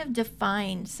and kind of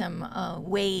define some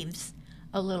waves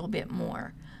a little bit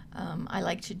more. I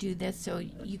like to do this so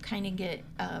you kind of get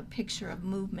a picture of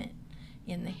movement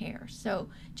in the hair. So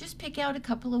just pick out a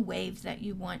couple of waves that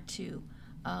you want to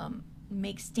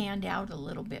make stand out a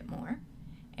little bit more,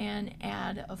 and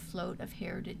add a float of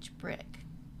Heritage Brick.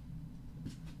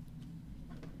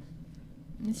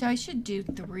 And so I should do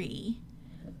 3,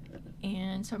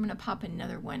 and so I'm going to pop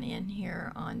another one in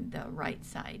here on the right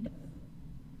side.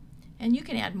 And you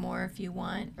can add more if you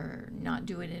want, or not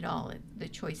do it at all. The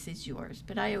choice is yours,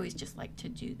 but I always just like to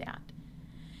do that.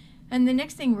 And the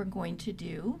next thing we're going to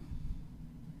do,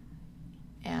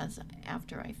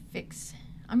 after I fix,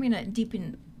 I'm going to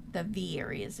deepen the V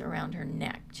areas around her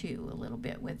neck too a little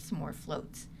bit with some more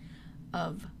floats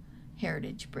of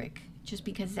Heritage Brick, just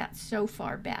because that's so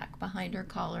far back behind her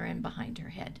collar and behind her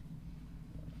head.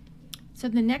 So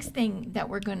the next thing that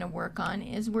we're going to work on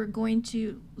is we're going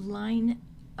to line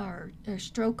or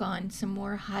stroke on some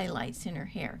more highlights in her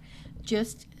hair.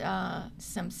 Just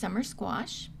some summer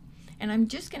squash, and I'm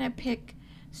just going to pick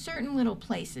certain little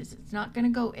places. It's not going to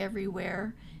go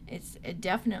everywhere. It's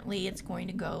going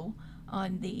to go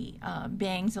on the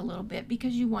bangs a little bit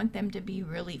because you want them to be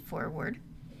really forward.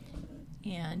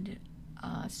 And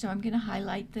so I'm going to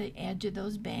highlight the edge of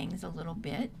those bangs a little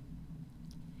bit,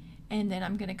 and then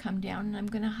I'm going to come down and I'm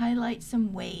going to highlight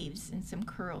some waves and some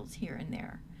curls here and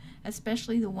there,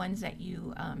 especially the ones that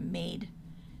you made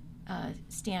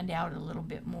stand out a little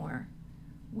bit more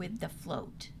with the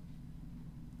float.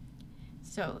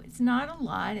 So it's not a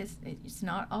lot, it's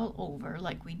not all over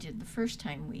like we did the first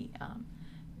time we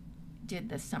did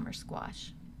the summer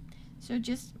squash. So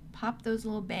just pop those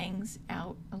little bangs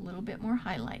out a little bit more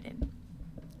highlighted.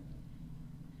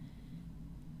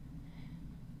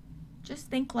 Just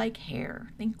think like hair.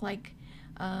 Think like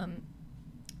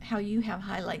how you have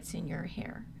highlights in your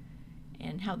hair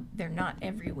and how they're not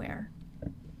everywhere.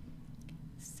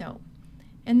 So.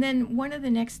 And then one of the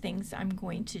next things I'm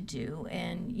going to do,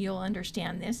 and you'll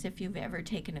understand this if you've ever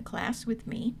taken a class with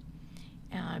me,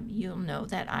 you'll know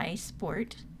that I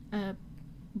sport a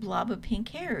blob of pink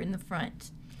hair in the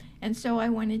front. And so I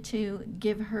wanted to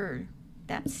give her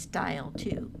that style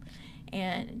too.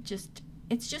 And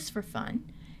it's just for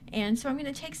fun. And so I'm going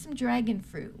to take some dragon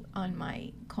fruit on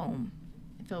my comb,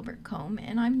 filbert comb,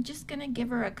 and I'm just going to give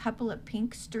her a couple of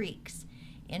pink streaks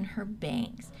in her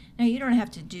bangs. Now you don't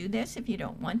have to do this if you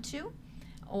don't want to,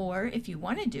 or if you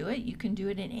want to do it, you can do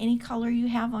it in any color you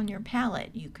have on your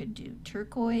palette. You could do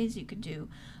turquoise, you could do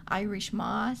Irish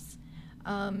moss,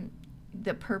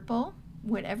 the purple,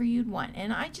 whatever you'd want.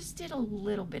 And I just did a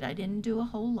little bit. I didn't do a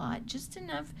whole lot, just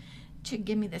enough to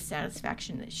give me the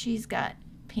satisfaction that she's got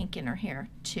pink in her hair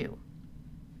too.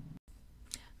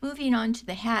 Moving on to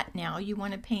the hat now, you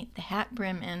want to paint the hat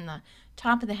brim and the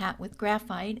top of the hat with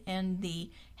graphite and the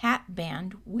hat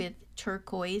band with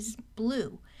turquoise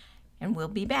blue. And we'll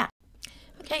be back.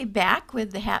 Okay, back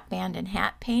with the hat band and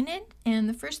hat painted. And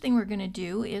the first thing we're going to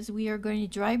do is we are going to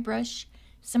dry brush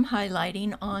some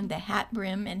highlighting on the hat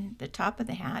brim and the top of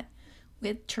the hat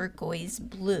with turquoise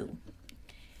blue.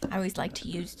 I always like to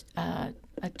use a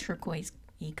turquoise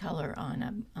e-color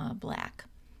on a black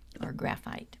or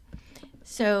graphite.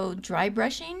 So dry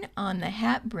brushing on the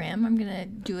hat brim, I'm going to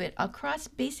do it across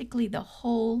basically the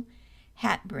whole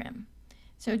hat brim.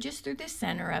 So just through the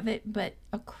center of it, but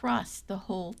across the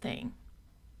whole thing,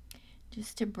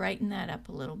 just to brighten that up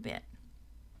a little bit.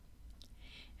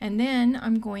 And then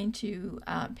I'm going to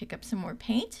pick up some more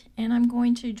paint, and I'm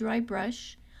going to dry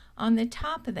brush on the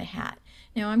top of the hat.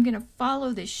 Now I'm going to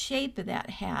follow the shape of that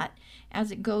hat as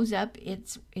it goes up.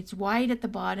 It's wide at the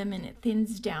bottom and it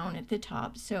thins down at the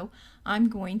top, so I'm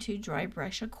going to dry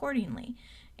brush accordingly.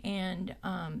 And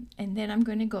then I'm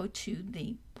going to go to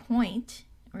the point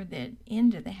or the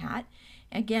end of the hat.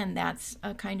 Again, that's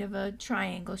a kind of a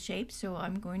triangle shape, so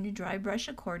I'm going to dry brush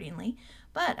accordingly,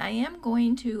 but I am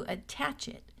going to attach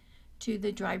it to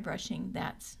the dry brushing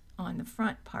that's on the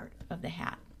front part of the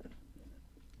hat.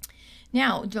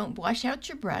 Now, don't wash out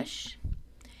your brush.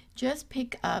 Just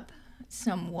pick up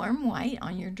some warm white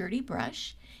on your dirty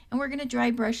brush, and we're going to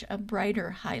dry brush a brighter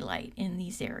highlight in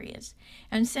these areas.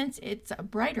 And since it's a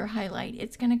brighter highlight,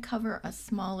 it's going to cover a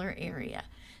smaller area.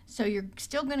 So you're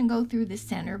still going to go through the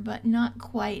center, but not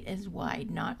quite as wide,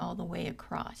 not all the way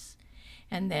across.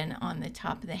 And then on the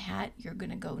top of the hat, you're going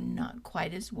to go not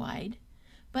quite as wide,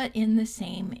 but in the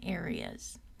same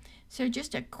areas. So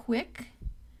just a quick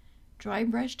dry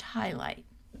brushed highlight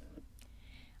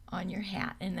on your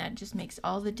hat, and that just makes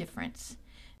all the difference.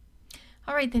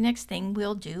 All right, the next thing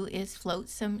we'll do is float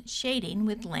some shading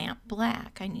with lamp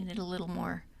black. I needed a little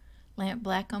more lamp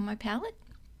black on my palette.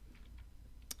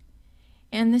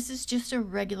 And this is just a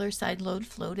regular side load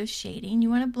float of shading. You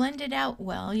want to blend it out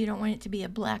well. You don't want it to be a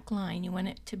black line. You want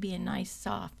it to be a nice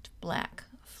soft black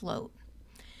float.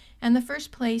 And the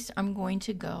first place I'm going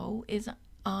to go is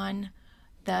on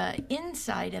the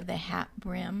inside of the hat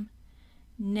brim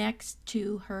next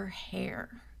to her hair.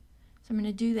 So I'm going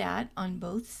to do that on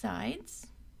both sides.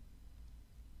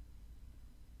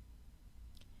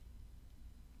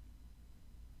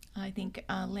 I think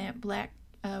lamp black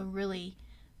really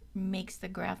makes the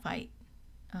graphite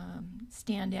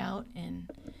stand out,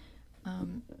 and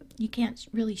you can't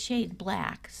really shade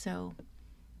black, so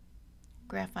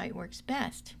graphite works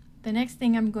best. The next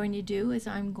thing I'm going to do is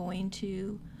I'm going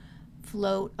to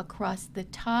float across the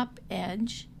top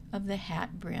edge of the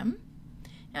hat brim.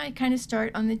 Now I kind of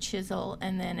start on the chisel,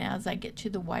 and then as I get to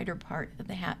the wider part of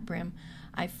the hat brim,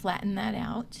 I flatten that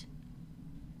out.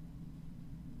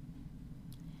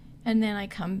 And then I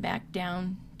come back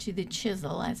down to the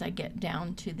chisel as I get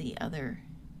down to the other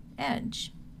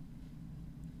edge.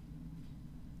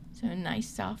 So nice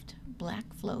soft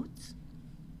black floats.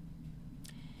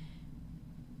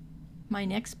 My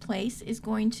next place is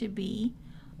going to be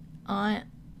on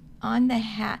the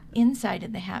hat, inside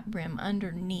of the hat brim,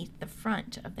 underneath the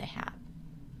front of the hat.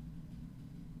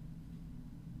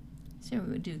 So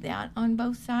we would do that on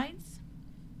both sides.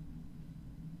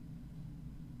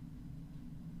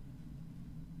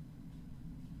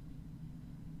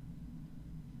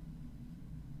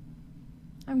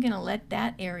 I'm going to let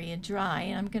that area dry,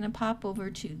 and I'm going to pop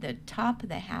over to the top of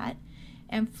the hat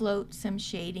and float some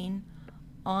shading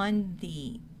on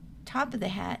the top of the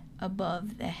hat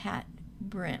above the hat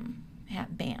brim,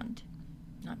 hat band,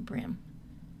 not brim.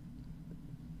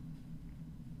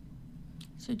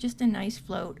 So just a nice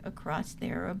float across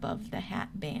there above the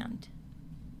hat band.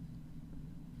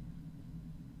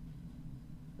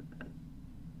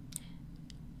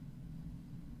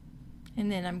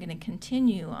 And then I'm going to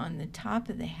continue on the top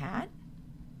of the hat.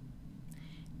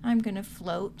 I'm going to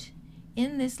float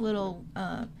in this little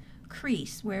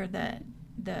crease where the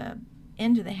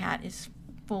end of the hat is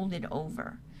folded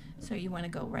over. So you want to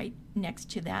go right next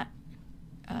to that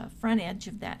front edge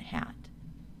of that hat.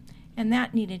 And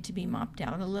that needed to be mopped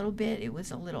out a little bit. It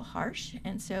was a little harsh,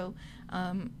 and so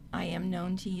I am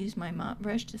known to use my mop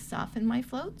brush to soften my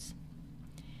floats.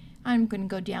 I'm going to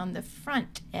go down the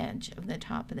front edge of the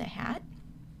top of the hat,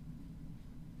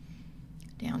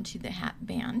 down to the hat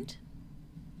band.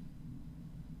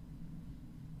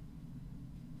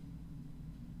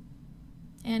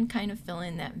 And kind of fill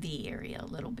in that V area a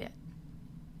little bit.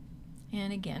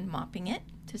 And again, mopping it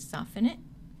to soften it.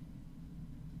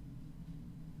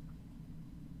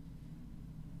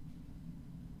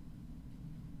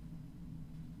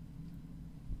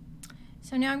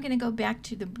 So now I'm going to go back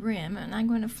to the brim, and I'm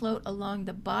going to float along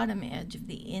the bottom edge of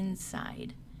the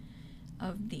inside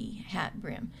of the hat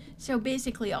brim. So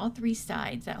basically all three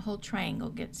sides, that whole triangle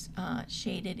gets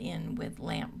shaded in with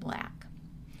lamp black.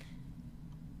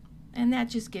 And that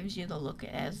just gives you the look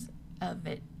of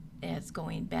it as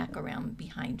going back around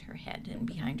behind her head and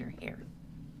behind her hair.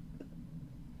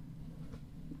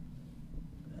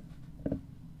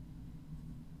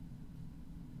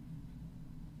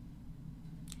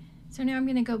 So now I'm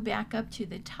going to go back up to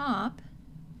the top,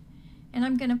 and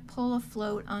I'm going to pull a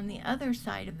float on the other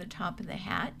side of the top of the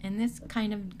hat, and this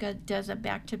kind of does a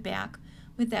back-to-back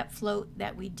with that float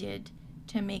that we did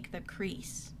to make the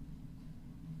crease.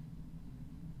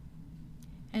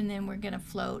 And then we're going to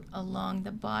float along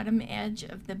the bottom edge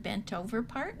of the bent over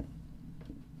part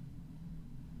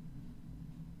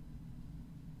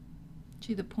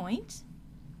to the point,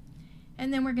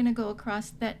 and then we're going to go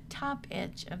across that top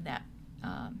edge of that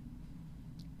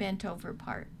bent over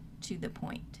part to the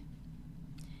point.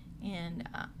 And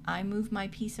I move my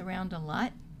piece around a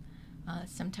lot.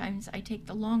 Sometimes I take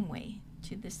the long way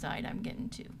to the side I'm getting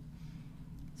to.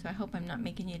 So I hope I'm not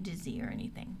making you dizzy or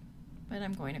anything. But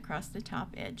I'm going across the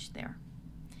top edge there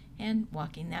and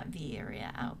walking that V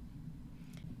area out.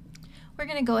 We're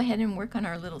going to go ahead and work on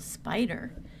our little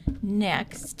spider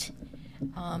next.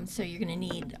 So you're going to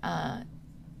need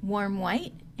warm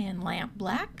white and lamp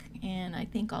black, and I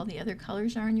think all the other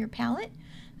colors are in your palette.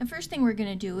 The first thing we're going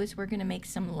to do is we're going to make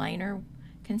some liner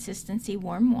consistency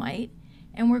warm white,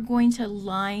 and we're going to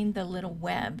line the little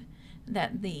web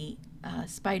that the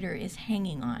spider is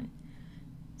hanging on.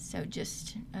 So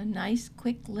just a nice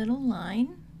quick little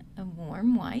line of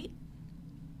warm white.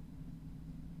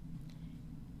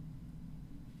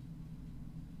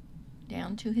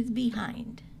 Down to his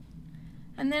behind.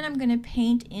 And then I'm going to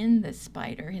paint in the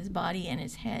spider, his body and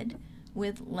his head,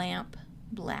 with lamp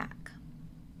black.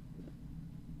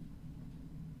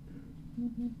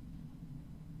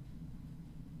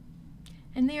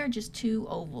 And they are just two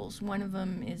ovals. One of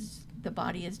them is, the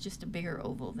body is just a bigger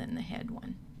oval than the head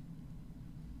one.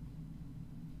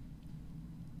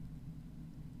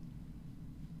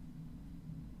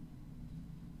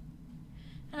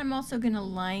 And I'm also going to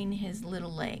line his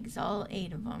little legs, all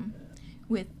 8 of them,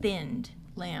 with thinned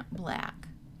lamp black.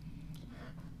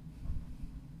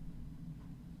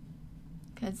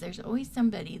 Because there's always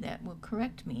somebody that will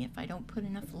correct me if I don't put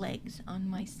enough legs on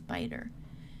my spider.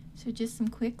 So just some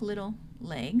quick little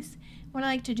legs. What I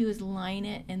like to do is line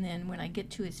it, and then when I get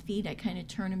to his feet, I kind of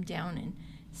turn him down and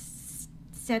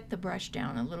set the brush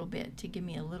down a little bit to give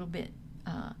me a little bit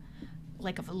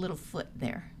like a little foot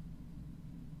there.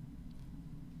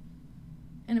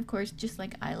 And of course, just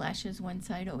like eyelashes, one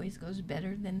side always goes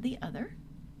better than the other.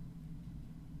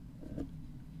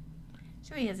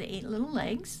 So he has 8 little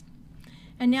legs.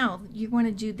 And now you want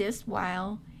to do this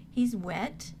while he's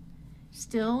wet.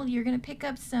 Still, you're going to pick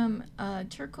up some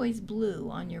turquoise blue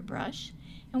on your brush,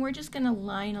 and we're just going to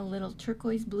line a little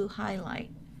turquoise blue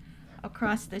highlight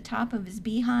across the top of his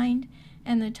behind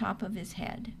and the top of his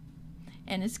head.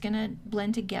 And it's going to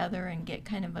blend together and get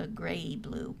kind of a gray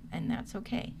blue, and that's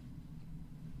okay.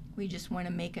 We just want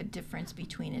to make a difference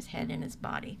between his head and his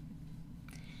body.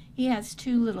 He has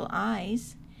 2 little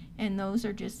eyes, and those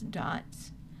are just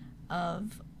dots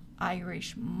of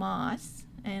Irish moss,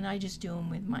 and I just do them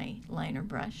with my liner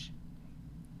brush.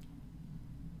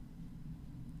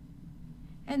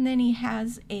 And then he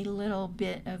has a little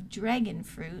bit of dragon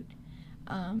fruit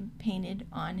painted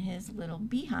on his little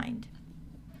behind.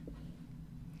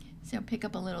 So pick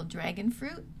up a little dragon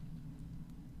fruit,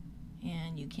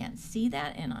 and you can't see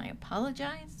that, and I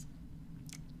apologize.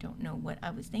 Don't know what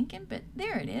I was thinking, but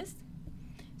there it is.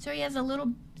 So he has a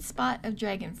little spot of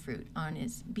dragon fruit on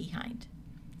his behind.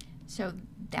 So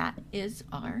that is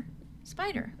our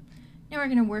spider. Now we're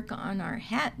going to work on our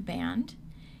hat band.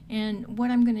 And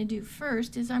what I'm going to do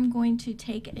first is I'm going to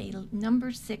take a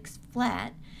number 6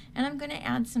 flat, and I'm going to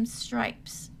add some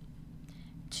stripes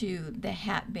to the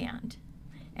hat band.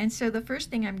 And so the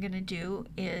first thing I'm going to do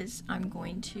is I'm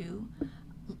going to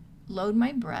load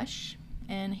my brush,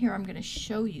 and here I'm going to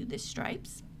show you the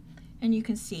stripes. And you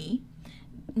can see,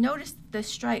 notice the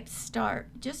stripes start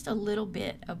just a little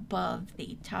bit above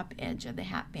the top edge of the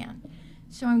hat band.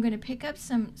 So I'm going to pick up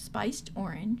some spiced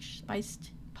orange,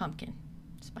 spiced pumpkin,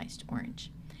 spiced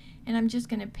orange, and I'm just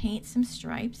going to paint some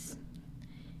stripes.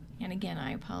 And again,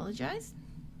 I apologize,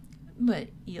 but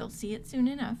you'll see it soon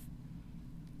enough.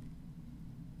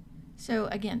 So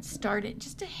again, start it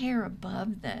just a hair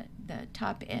above the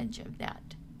top edge of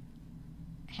that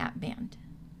hat band.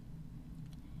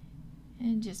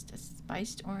 And just a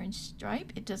spiced orange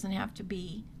stripe. It doesn't have to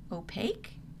be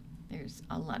opaque. There's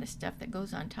a lot of stuff that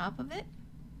goes on top of it.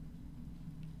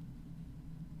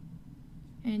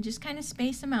 And just kind of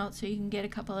space them out so you can get a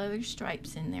couple other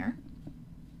stripes in there.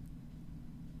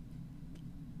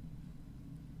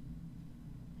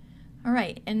 All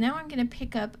right, and now I'm going to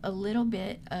pick up a little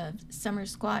bit of summer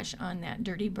squash on that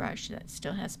dirty brush that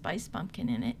still has spiced pumpkin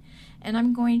in it, and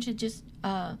I'm going to just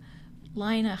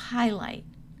line a highlight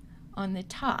on the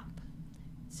top.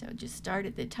 So just start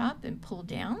at the top and pull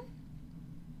down.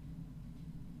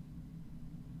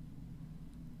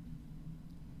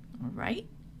 All right,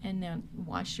 and then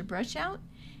wash your brush out.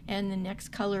 And the next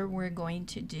color we're going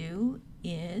to do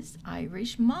is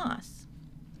Irish Moss.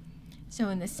 So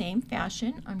in the same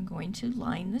fashion, I'm going to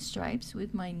line the stripes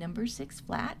with my number 6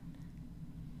 flat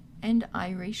and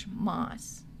Irish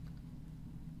Moss.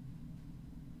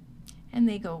 And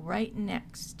they go right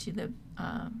next to the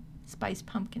Spiced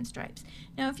Pumpkin stripes.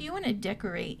 Now if you want to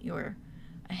decorate your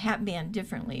hat band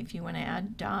differently, if you want to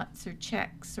add dots or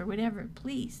checks or whatever,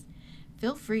 please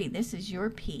feel free. This is your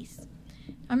piece.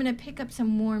 I'm going to pick up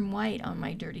some warm white on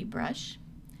my dirty brush,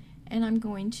 and I'm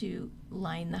going to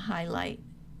line the highlight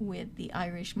with the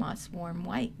Irish Moss warm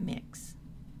white mix.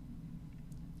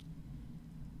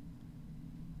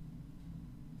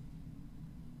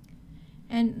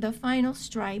 And the final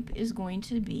stripe is going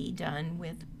to be done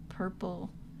with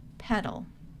purple petal.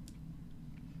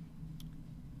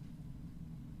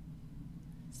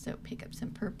 So pick up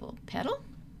some purple petal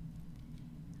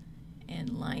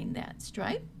and line that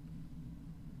stripe.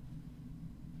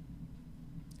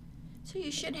 So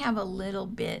you should have a little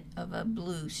bit of a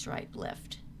blue stripe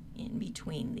left in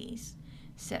between these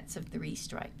sets of 3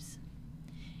 stripes.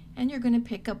 And you're going to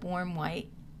pick up warm white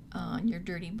on your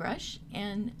dirty brush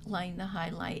and line the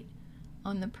highlight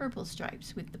on the purple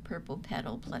stripes with the purple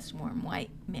petal plus warm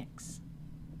white mix.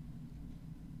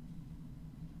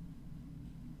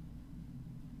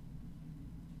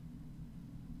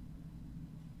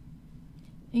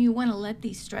 And you want to let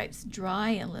these stripes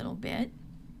dry a little bit.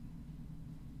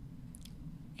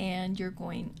 And you're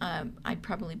going, I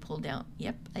probably pulled out,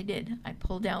 yep, I did. I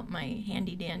pulled out my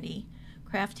handy dandy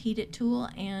craft heat it tool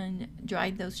and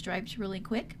dried those stripes really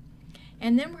quick.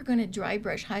 And then we're going to dry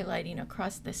brush highlighting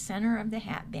across the center of the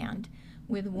hat band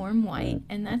with warm white,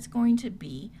 and that's going to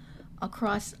be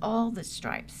across all the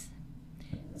stripes.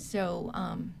 So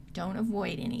don't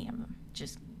avoid any of them.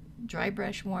 Just dry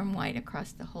brush warm white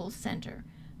across the whole center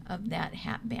of that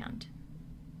hat band.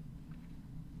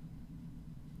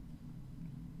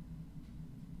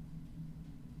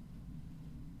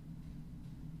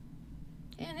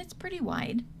 And it's pretty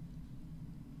wide.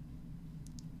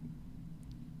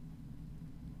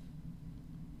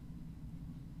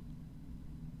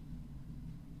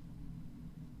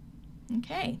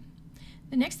 Okay,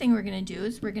 the next thing we're going to do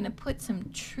is we're going to put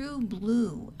some True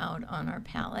Blue out on our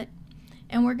palette,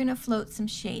 and we're going to float some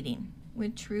shading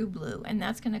with True Blue, and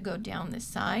that's going to go down the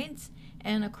sides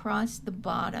and across the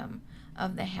bottom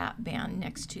of the hat band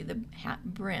next to the hat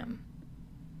brim.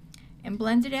 And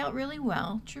blend it out really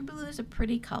well. True Blue is a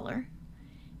pretty color,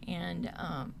 and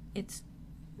it's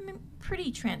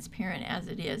pretty transparent as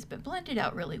it is, but blend it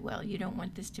out really well. You don't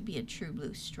want this to be a True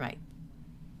Blue stripe.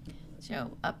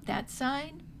 So up that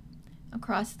side,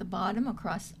 across the bottom,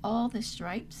 across all the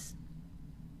stripes,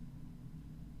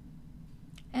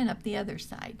 and up the other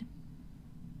side.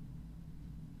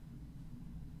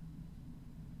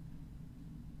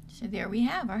 So there we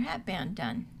have our hat band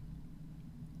done.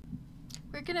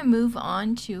 We're going to move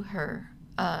on to her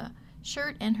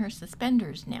shirt and her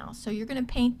suspenders now. So you're going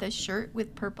to paint the shirt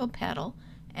with purple petal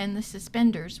and the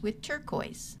suspenders with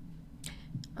turquoise.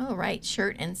 All right,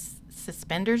 shirt and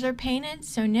suspenders are painted.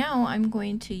 So now I'm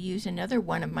going to use another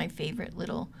one of my favorite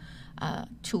little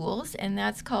tools, and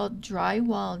that's called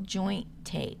drywall joint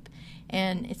tape.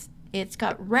 And it's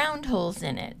got round holes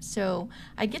in it. So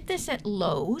I get this at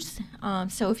Lowe's.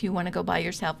 So if you want to go buy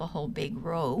yourself a whole big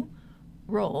roll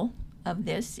of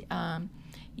this,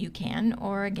 you can,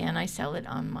 or again, I sell it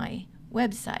on my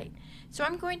website. So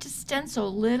I'm going to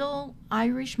stencil little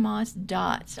Irish Moss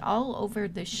dots all over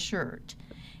the shirt.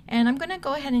 And I'm going to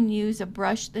go ahead and use a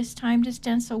brush this time to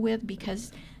stencil with,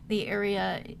 because the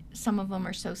area, some of them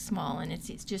are so small, and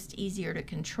it's just easier to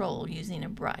control using a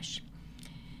brush.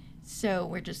 So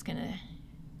we're just going to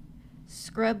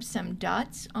scrub some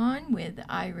dots on with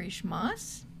Irish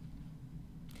Moss.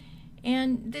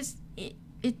 And this,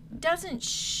 it doesn't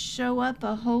show up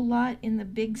a whole lot in the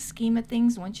big scheme of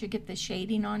things once you get the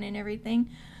shading on and everything,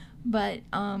 but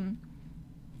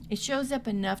it shows up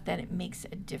enough that it makes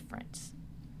a difference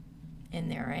in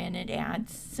there, and it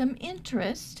adds some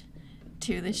interest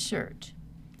to the shirt.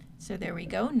 So there we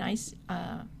go, nice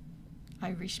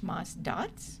Irish Moss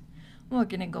dots. We're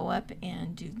going to go up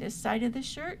and do this side of the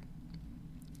shirt,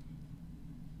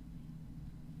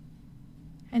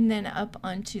 and then up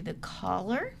onto the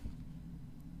collar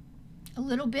a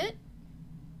little bit.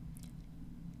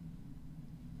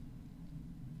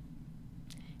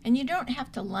 And you don't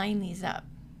have to line these up.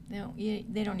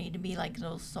 They don't need to be like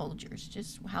little soldiers.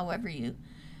 Just however you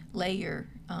lay your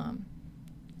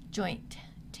joint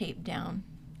tape down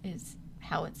is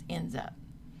how it ends up.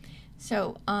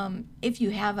 So if you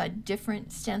have a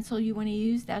different stencil you want to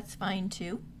use, that's fine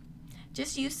too.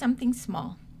 Just use something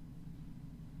small.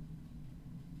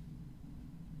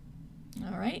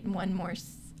 All right, and one more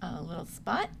little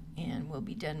spot and we'll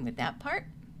be done with that part.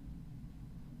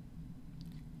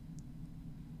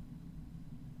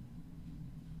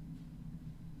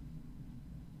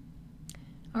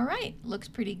 All right, looks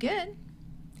pretty good.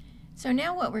 So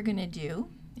now what we're going to do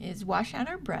is wash out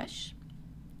our brush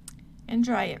and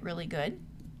dry it really good.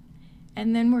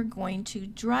 And then we're going to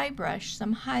dry brush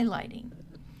some highlighting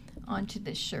onto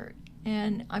this shirt.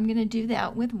 And I'm going to do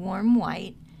that with warm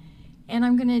white. And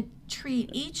I'm going to treat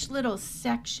each little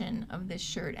section of this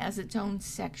shirt as its own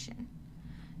section.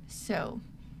 So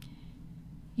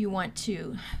you want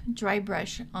to dry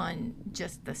brush on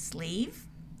just the sleeve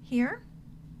here.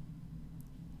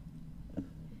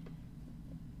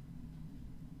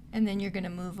 And then you're going to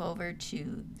move over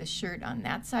to the shirt on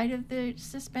that side of the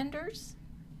suspenders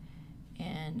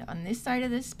and on this side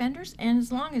of the suspenders. And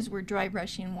as long as we're dry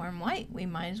brushing warm white, we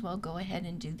might as well go ahead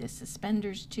and do the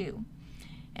suspenders too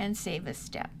and save a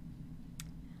step.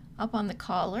 Up on the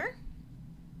collar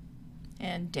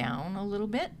and down a little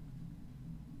bit.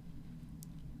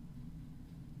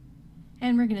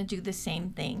 And we're going to do the same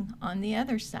thing on the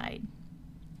other side.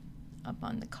 Up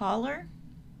on the collar,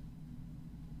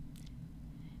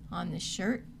 on the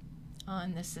shirt,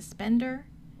 on the suspender,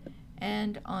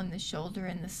 and on the shoulder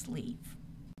and the sleeve.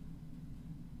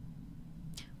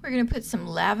 We're going to put some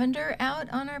lavender out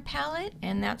on our palette,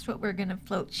 and that's what we're going to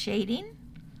float shading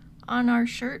on our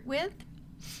shirt with.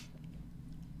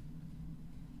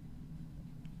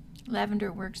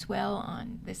 Lavender works well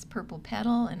on this purple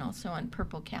petal and also on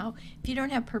purple cow. If you don't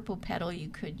have purple petal, you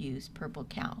could use purple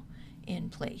cow in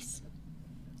place.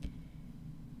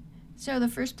 So the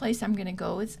first place I'm going to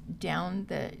go is down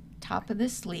the top of the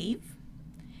sleeve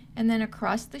and then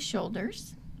across the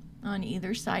shoulders on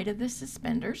either side of the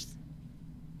suspenders.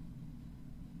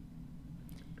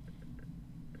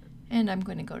 And I'm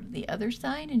going to go to the other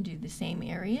side and do the same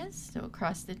areas. So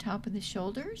across the top of the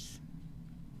shoulders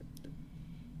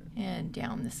and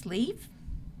down the sleeve.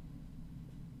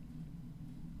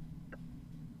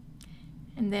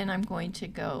 And then I'm going to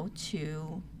go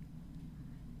to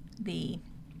the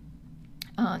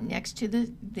next to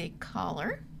the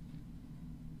collar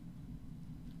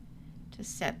to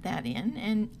set that in,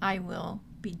 and I will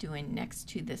be doing next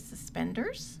to the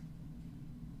suspenders.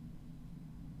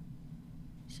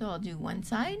 So I'll do one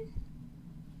side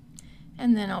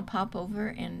and then I'll pop over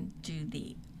and do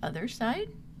the other side,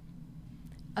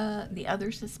 the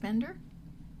other suspender.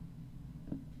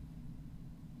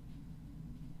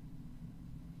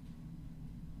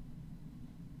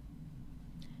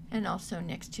 And also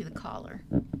next to the collar.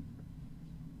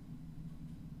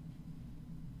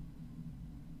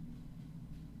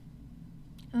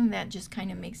 And that just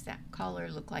kind of makes that collar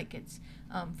look like it's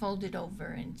folded over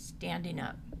and standing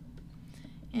up.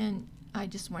 And I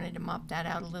just wanted to mop that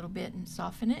out a little bit and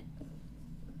soften it.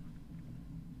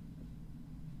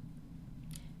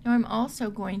 Now I'm also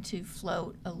going to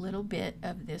float a little bit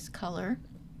of this color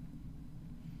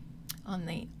on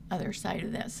the other side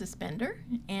of that suspender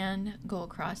and go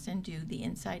across and do the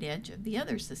inside edge of the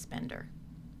other suspender.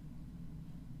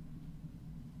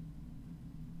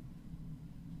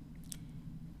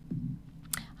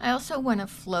 I also want to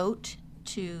float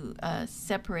to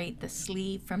separate the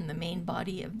sleeve from the main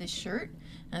body of the shirt.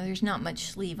 Now there's not much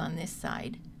sleeve on this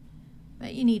side,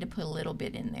 but you need to put a little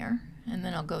bit in there. And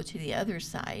then I'll go to the other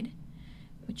side,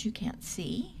 which you can't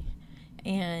see,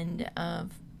 and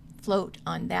float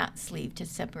on that sleeve to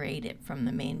separate it from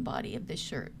the main body of the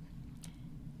shirt.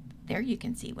 There you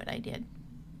can see what I did.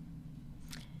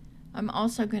 I'm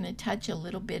also going to touch a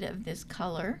little bit of this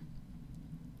color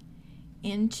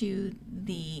into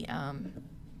the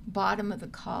bottom of the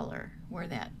collar where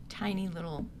that tiny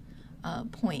little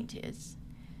point is.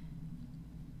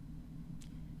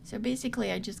 So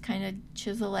basically I just kind of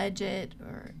chisel edge it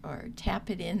or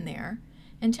tap it in there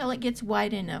until it gets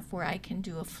wide enough where I can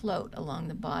do a float along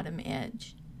the bottom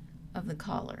edge of the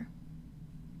collar.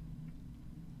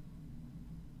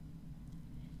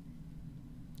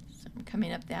 So I'm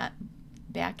coming up that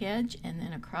back edge and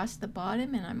then across the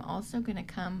bottom, and I'm also going to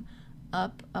come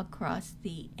up across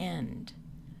the end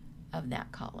of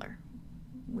that collar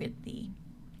with the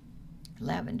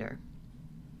lavender.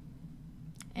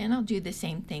 And I'll do the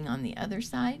same thing on the other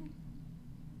side.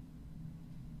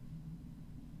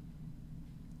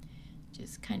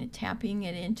 Just kind of tapping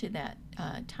it into that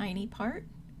tiny part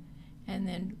and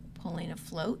then pulling a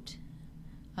float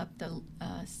up the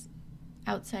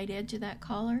outside edge of that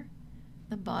collar,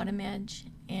 the bottom edge,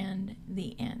 and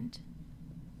the end.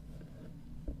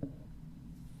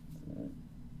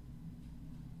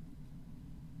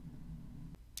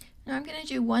 Now I'm going to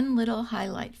do one little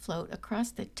highlight float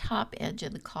across the top edge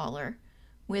of the collar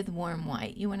with warm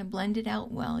white. You want to blend it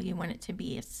out well. You want it to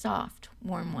be a soft,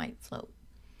 warm white float.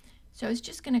 So it's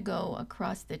just going to go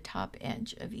across the top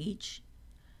edge of each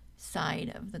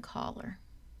side of the collar.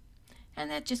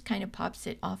 And that just kind of pops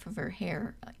it off of her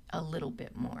hair a little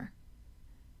bit more.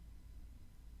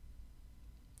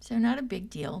 So not a big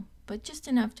deal, but just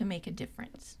enough to make a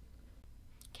difference.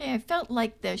 Okay, I felt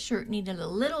like the shirt needed a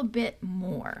little bit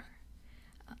more.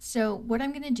 So what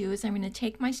I'm going to do is I'm going to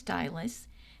take my stylus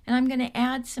and I'm going to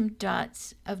add some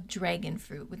dots of dragon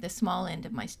fruit with the small end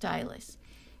of my stylus.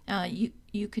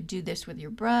 You could do this with your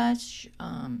brush,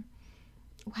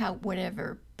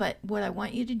 whatever, but what I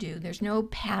want you to do, there's no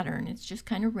pattern, it's just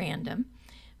kind of random.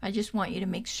 I just want you to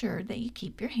make sure that you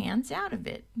keep your hands out of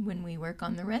it when we work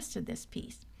on the rest of this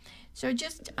piece. So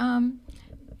just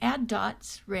add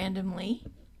dots randomly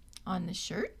on the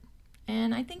shirt,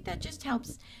 and I think that just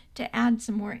helps to add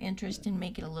some more interest and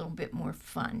make it a little bit more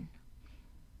fun.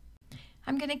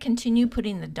 I'm going to continue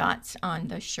putting the dots on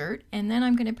the shirt, and then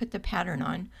I'm going to put the pattern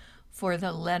on for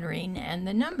the lettering and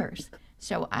the numbers.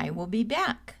 So I will be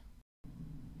back.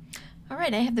 All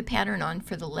right, I have the pattern on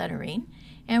for the lettering,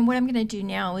 and what I'm going to do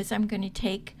now is I'm going to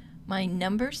take my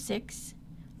number 6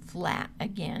 flat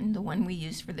again, the one we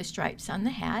use for the stripes on the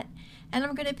hat, and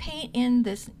I'm going to paint in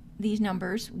these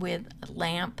numbers with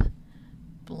lamp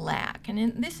black,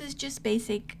 and this is just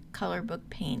basic color book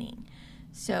painting.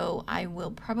 So I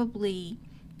will probably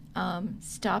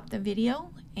stop the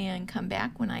video and come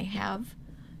back when I have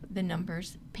the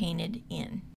numbers painted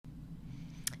in.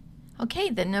 Okay,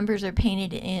 the numbers are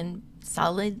painted in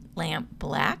solid lamp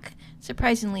black.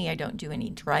 Surprisingly, I don't do any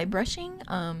dry brushing.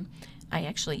 I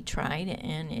actually tried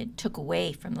and it took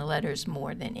away from the letters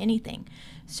more than anything.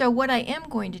 So what I am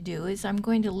going to do is I'm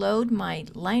going to load my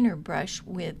liner brush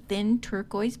with thin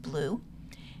turquoise blue,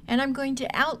 and I'm going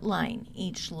to outline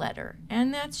each letter,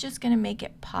 and that's just going to make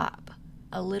it pop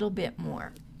a little bit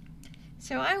more.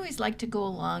 So I always like to go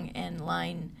along and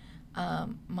line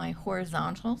my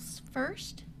horizontals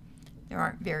first. There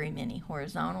aren't very many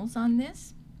horizontals on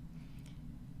this.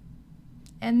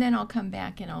 And then I'll come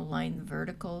back and I'll line the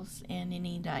verticals and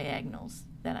any diagonals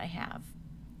that I have.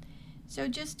 So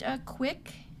just a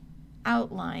quick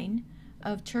outline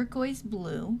of turquoise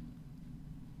blue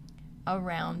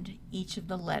around each of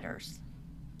the letters.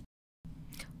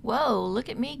 Whoa, look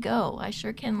at me go. I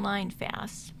sure can line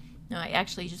fast. No, I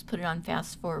actually just put it on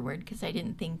fast forward because I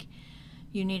didn't think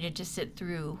you needed to sit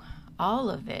through all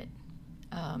of it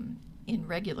in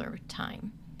regular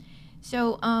time.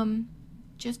 So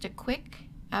just a quick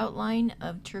outline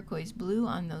of turquoise blue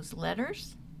on those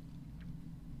letters.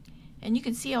 And you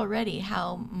can see already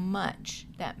how much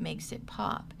that makes it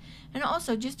pop. And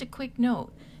also just a quick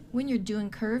note, when you're doing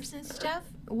curves and stuff,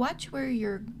 watch where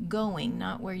you're going,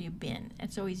 not where you've been.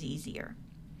 It's always easier.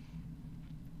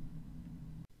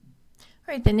 All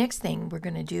right, the next thing we're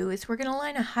going to do is we're going to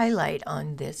line a highlight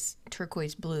on this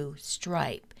turquoise blue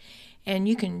stripe. And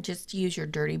you can just use your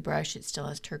dirty brush, it still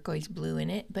has turquoise blue in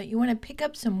it, but you want to pick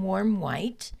up some warm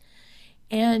white,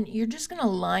 and you're just going to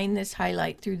line this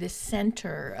highlight through the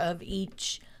center of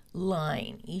each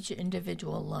line, each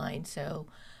individual line. So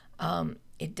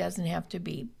it doesn't have to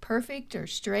be perfect or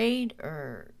straight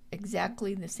or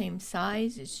exactly the same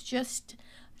size. It's just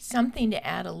something to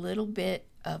add a little bit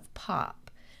of pop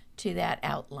to that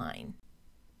outline.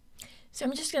 So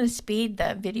I'm just going to speed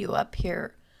the video up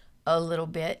here a little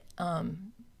bit,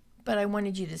 but I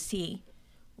wanted you to see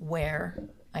where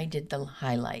I did the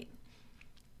highlight.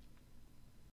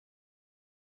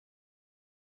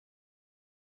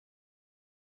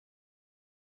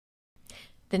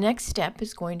 The next step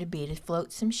is going to be to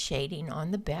float some shading on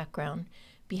the background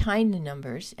behind the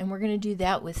numbers, and we're going to do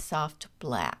that with soft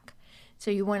black.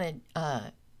 So you want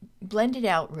to blend it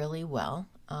out really well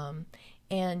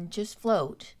and just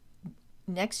float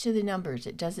next to the numbers.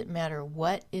 It doesn't matter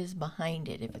what is behind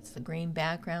it. If it's the green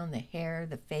background, the hair,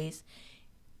 the face,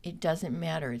 it doesn't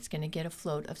matter. It's going to get a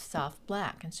float of soft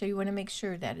black. And so you want to make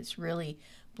sure that it's really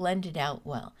blended out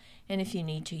well. And if you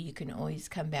need to, you can always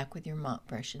come back with your mop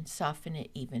brush and soften it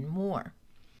even more.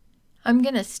 I'm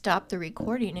going to stop the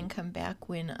recording and come back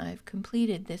when I've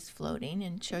completed this floating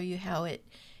and show you how it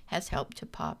has helped to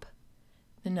pop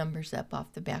the numbers up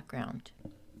off the background.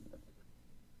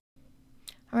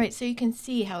 All right, so you can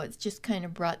see how it's just kind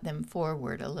of brought them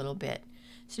forward a little bit.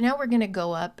 So now we're going to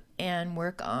go up and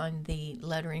work on the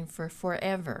lettering for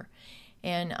forever.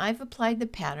 And I've applied the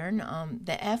pattern.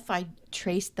 The F, I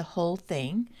traced the whole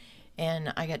thing,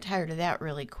 and I got tired of that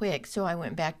really quick, so I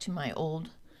went back to my old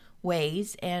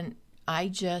ways, and I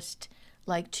just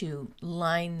like to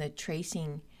line the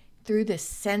tracing through the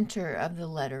center of the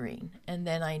lettering, and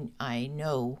then I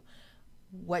know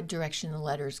what direction the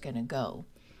letter is going to go.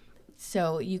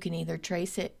 So you can either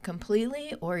trace it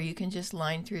completely or you can just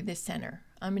line through the center.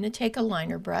 I'm going to take a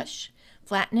liner brush,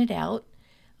 flatten it out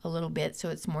a little bit so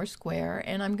it's more square,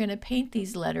 and I'm going to paint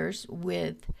these letters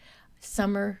with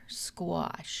Summer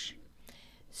Squash.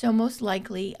 So most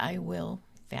likely I will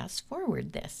fast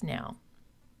forward this now.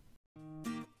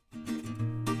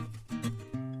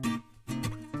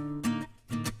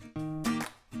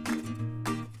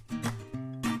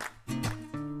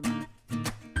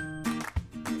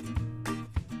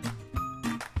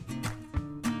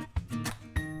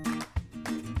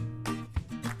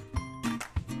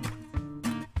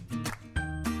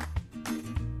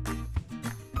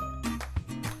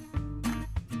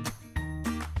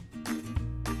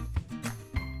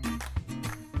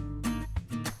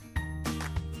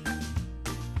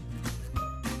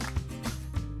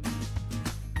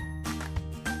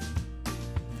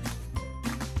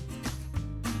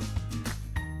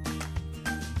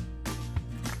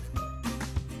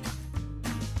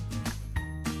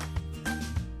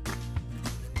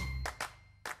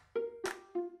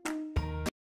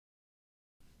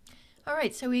 All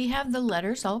right, so we have the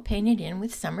letters all painted in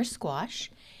with Summer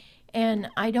Squash, and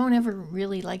I don't ever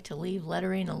really like to leave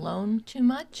lettering alone too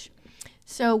much.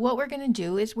 So what we're going to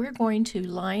do is we're going to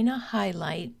line a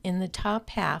highlight in the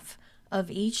top half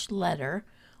of each letter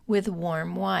with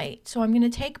warm white. So I'm going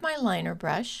to take my liner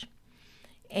brush,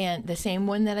 and the same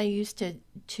one that I used to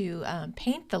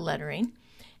paint the lettering,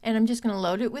 and I'm just going to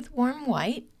load it with warm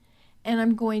white, and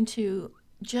I'm going to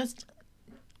just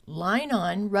line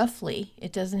on roughly.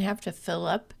 It doesn't have to fill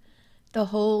up the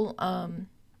whole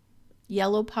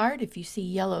yellow part. If you see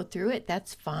yellow through it,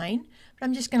 that's fine. But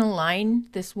I'm just going to line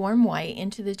this warm white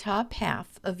into the top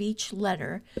half of each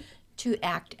letter to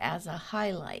act as a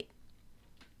highlight.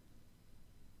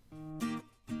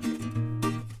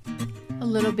 A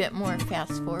little bit more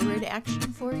fast forward action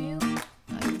for you.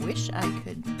 I wish I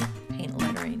could paint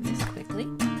lettering this quickly.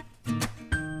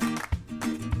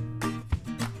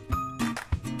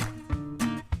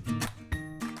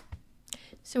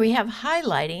 So we have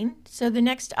highlighting, so the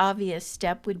next obvious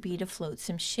step would be to float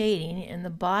some shading in the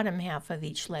bottom half of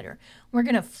each letter. We're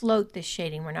going to float the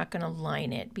shading, we're not going to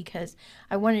line it because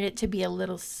I wanted it to be a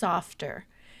little softer.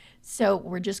 So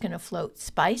we're just going to float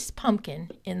Spice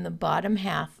Pumpkin in the bottom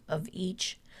half of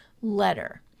each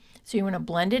letter. So you want to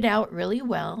blend it out really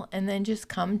well and then just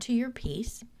come to your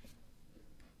piece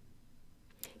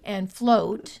and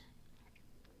float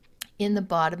in the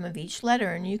bottom of each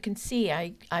letter. And you can see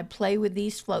I play with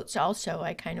these floats also.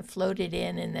 I kind of float it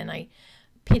in and then I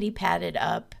pity-pat it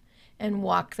up and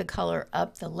walk the color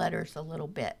up the letters a little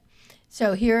bit.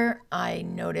 So here I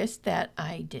noticed that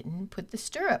I didn't put the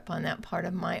stirrup on that part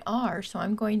of my R, so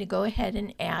I'm going to go ahead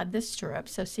and add the stirrup.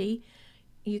 So see,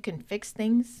 you can fix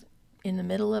things in the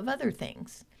middle of other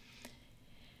things.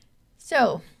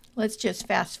 So let's just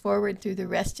fast forward through the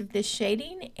rest of this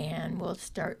shading and we'll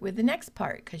start with the next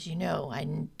part because you know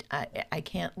I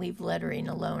can't leave lettering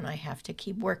alone. I have to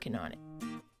keep working on it.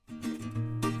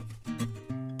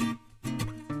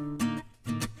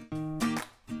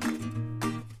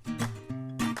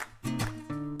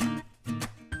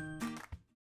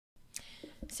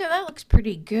 So that looks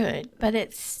pretty good, but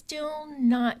it's still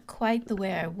not quite the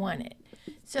way I want it.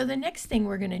 So the next thing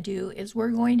we're going to do is we're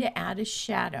going to add a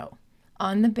shadow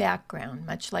on the background,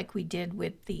 much like we did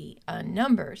with the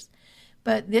numbers.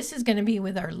 But this is going to be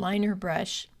with our liner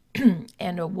brush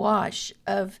and a wash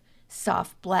of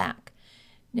soft black.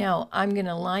 Now I'm going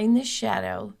to line the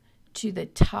shadow to the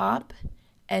top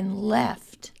and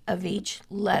left of each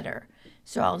letter.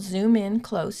 So I'll zoom in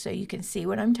close so you can see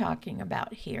what I'm talking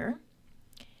about here.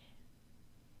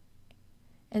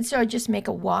 And so I just make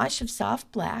a wash of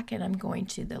soft black and I'm going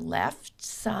to the left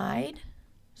side.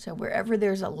 So wherever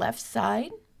there's a left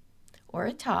side or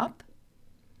a top,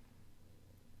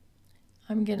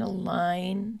 I'm going to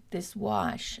line this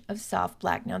wash of soft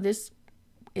black. Now this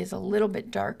is a little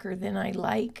bit darker than I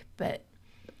like, but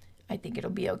I think it'll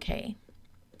be okay.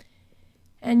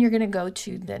 And you're going to go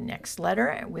to the next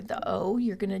letter with the O.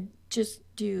 You're going to just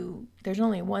do, there's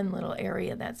only one little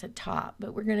area that's a top,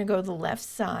 but we're going to go to the left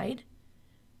side.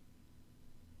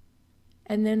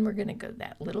 And then we're going to go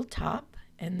that little top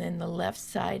and then the left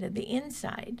side of the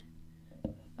inside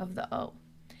of the O.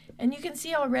 And you can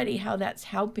see already how that's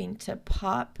helping to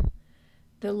pop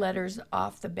the letters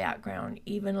off the background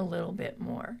even a little bit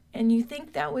more. And you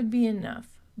think that would be enough,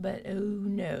 but oh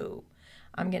no.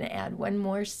 I'm going to add one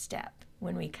more step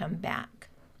when we come back.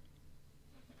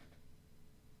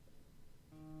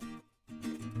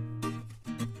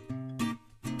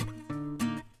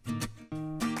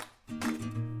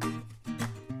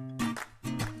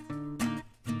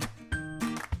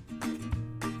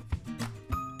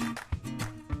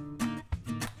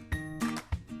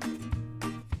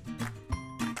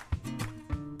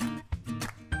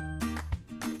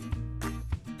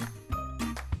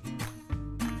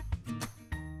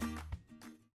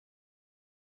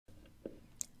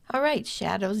 All right,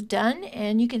 shadow's done,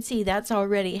 and you can see that's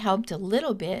already helped a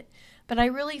little bit, but I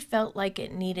really felt like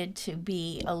it needed to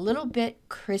be a little bit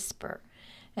crisper.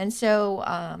 And so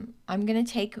I'm going to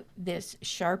take this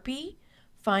Sharpie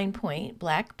fine point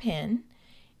black pen,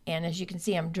 and as you can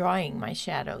see, I'm drying my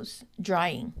shadows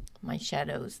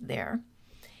there.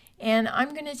 And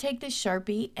I'm going to take this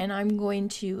Sharpie and I'm going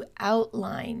to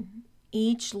outline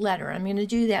each letter. I'm going to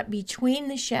do that between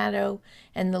the shadow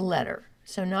and the letter.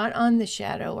 So not on the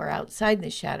shadow or outside the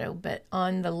shadow, but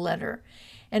on the letter.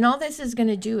 And all this is going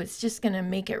to do is just going to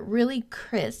make it really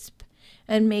crisp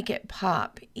and make it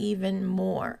pop even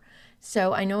more.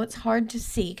 So I know it's hard to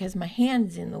see because my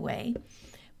hand's in the way,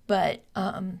 but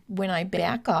when I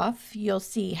back off, you'll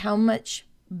see how much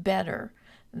better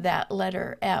that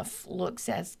letter F looks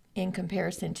as in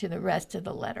comparison to the rest of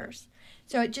the letters.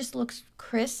 So it just looks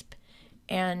crisp,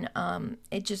 and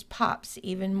it just pops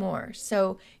even more.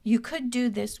 So you could do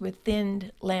this with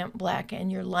thinned lamp black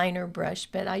and your liner brush,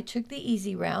 but I took the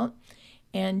easy route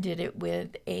and did it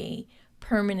with a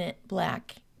permanent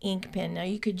black ink pen. Now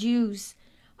you could use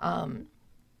a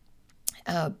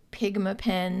Pigma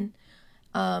pen.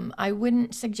 I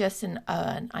wouldn't suggest an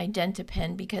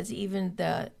Identi-pen because even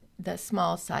the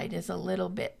small side is a little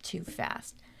bit too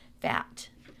fat.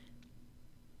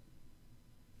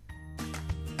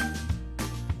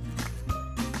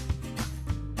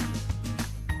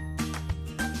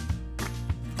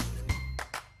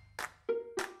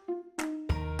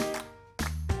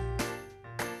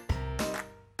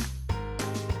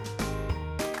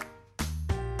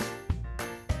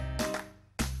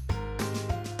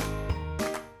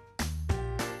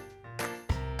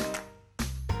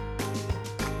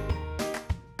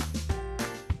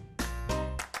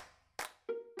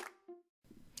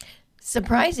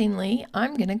 Surprisingly,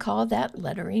 I'm going to call that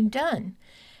lettering done.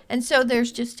 And so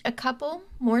there's just a couple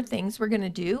more things we're going to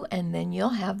do, and then you'll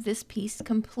have this piece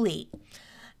complete.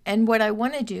 And what I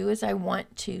want to do is I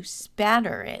want to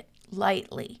spatter it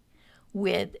lightly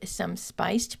with some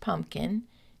spiced pumpkin,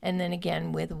 and then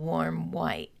again with warm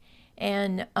white.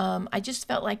 And I just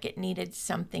felt like it needed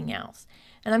something else.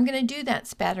 And I'm going to do that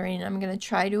spattering. I'm going to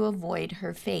try to avoid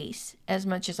her face as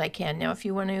much as I can. Now, if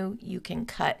you want to, you can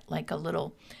cut like a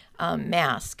little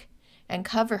mask and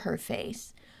cover her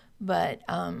face, but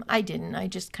I didn't. I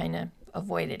just kind of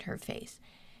avoided her face.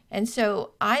 And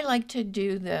so I like to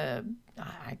do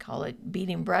I call it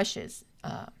beating brushes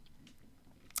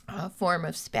form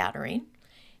of spattering.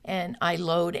 And I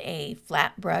load a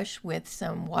flat brush with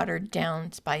some watered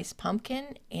down spiced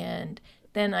pumpkin, and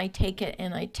then I take it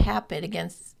and I tap it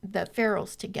against the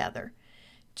ferrules together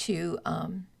to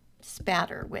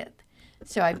spatter with.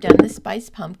 So I've done the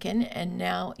spiced pumpkin, and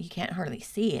now you can't hardly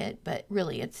see it, but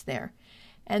really it's there.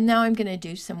 And now I'm going to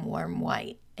do some warm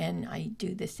white, and I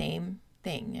do the same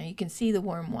thing. Now you can see the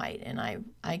warm white, and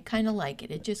I kind of like it.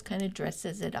 It just kind of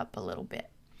dresses it up a little bit.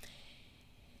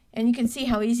 And you can see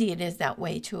how easy it is that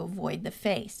way to avoid the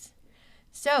face.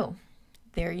 So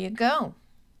there you go.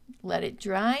 Let it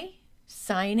dry,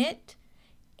 sign it,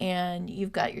 and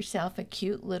you've got yourself a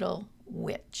cute little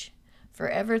witch.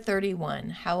 Forever 31.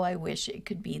 How I wish it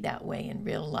could be that way in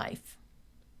real life.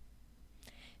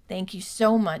 Thank you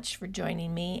so much for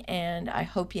joining me, and I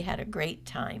hope you had a great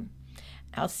time.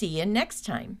 I'll see you next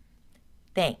time.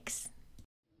 Thanks.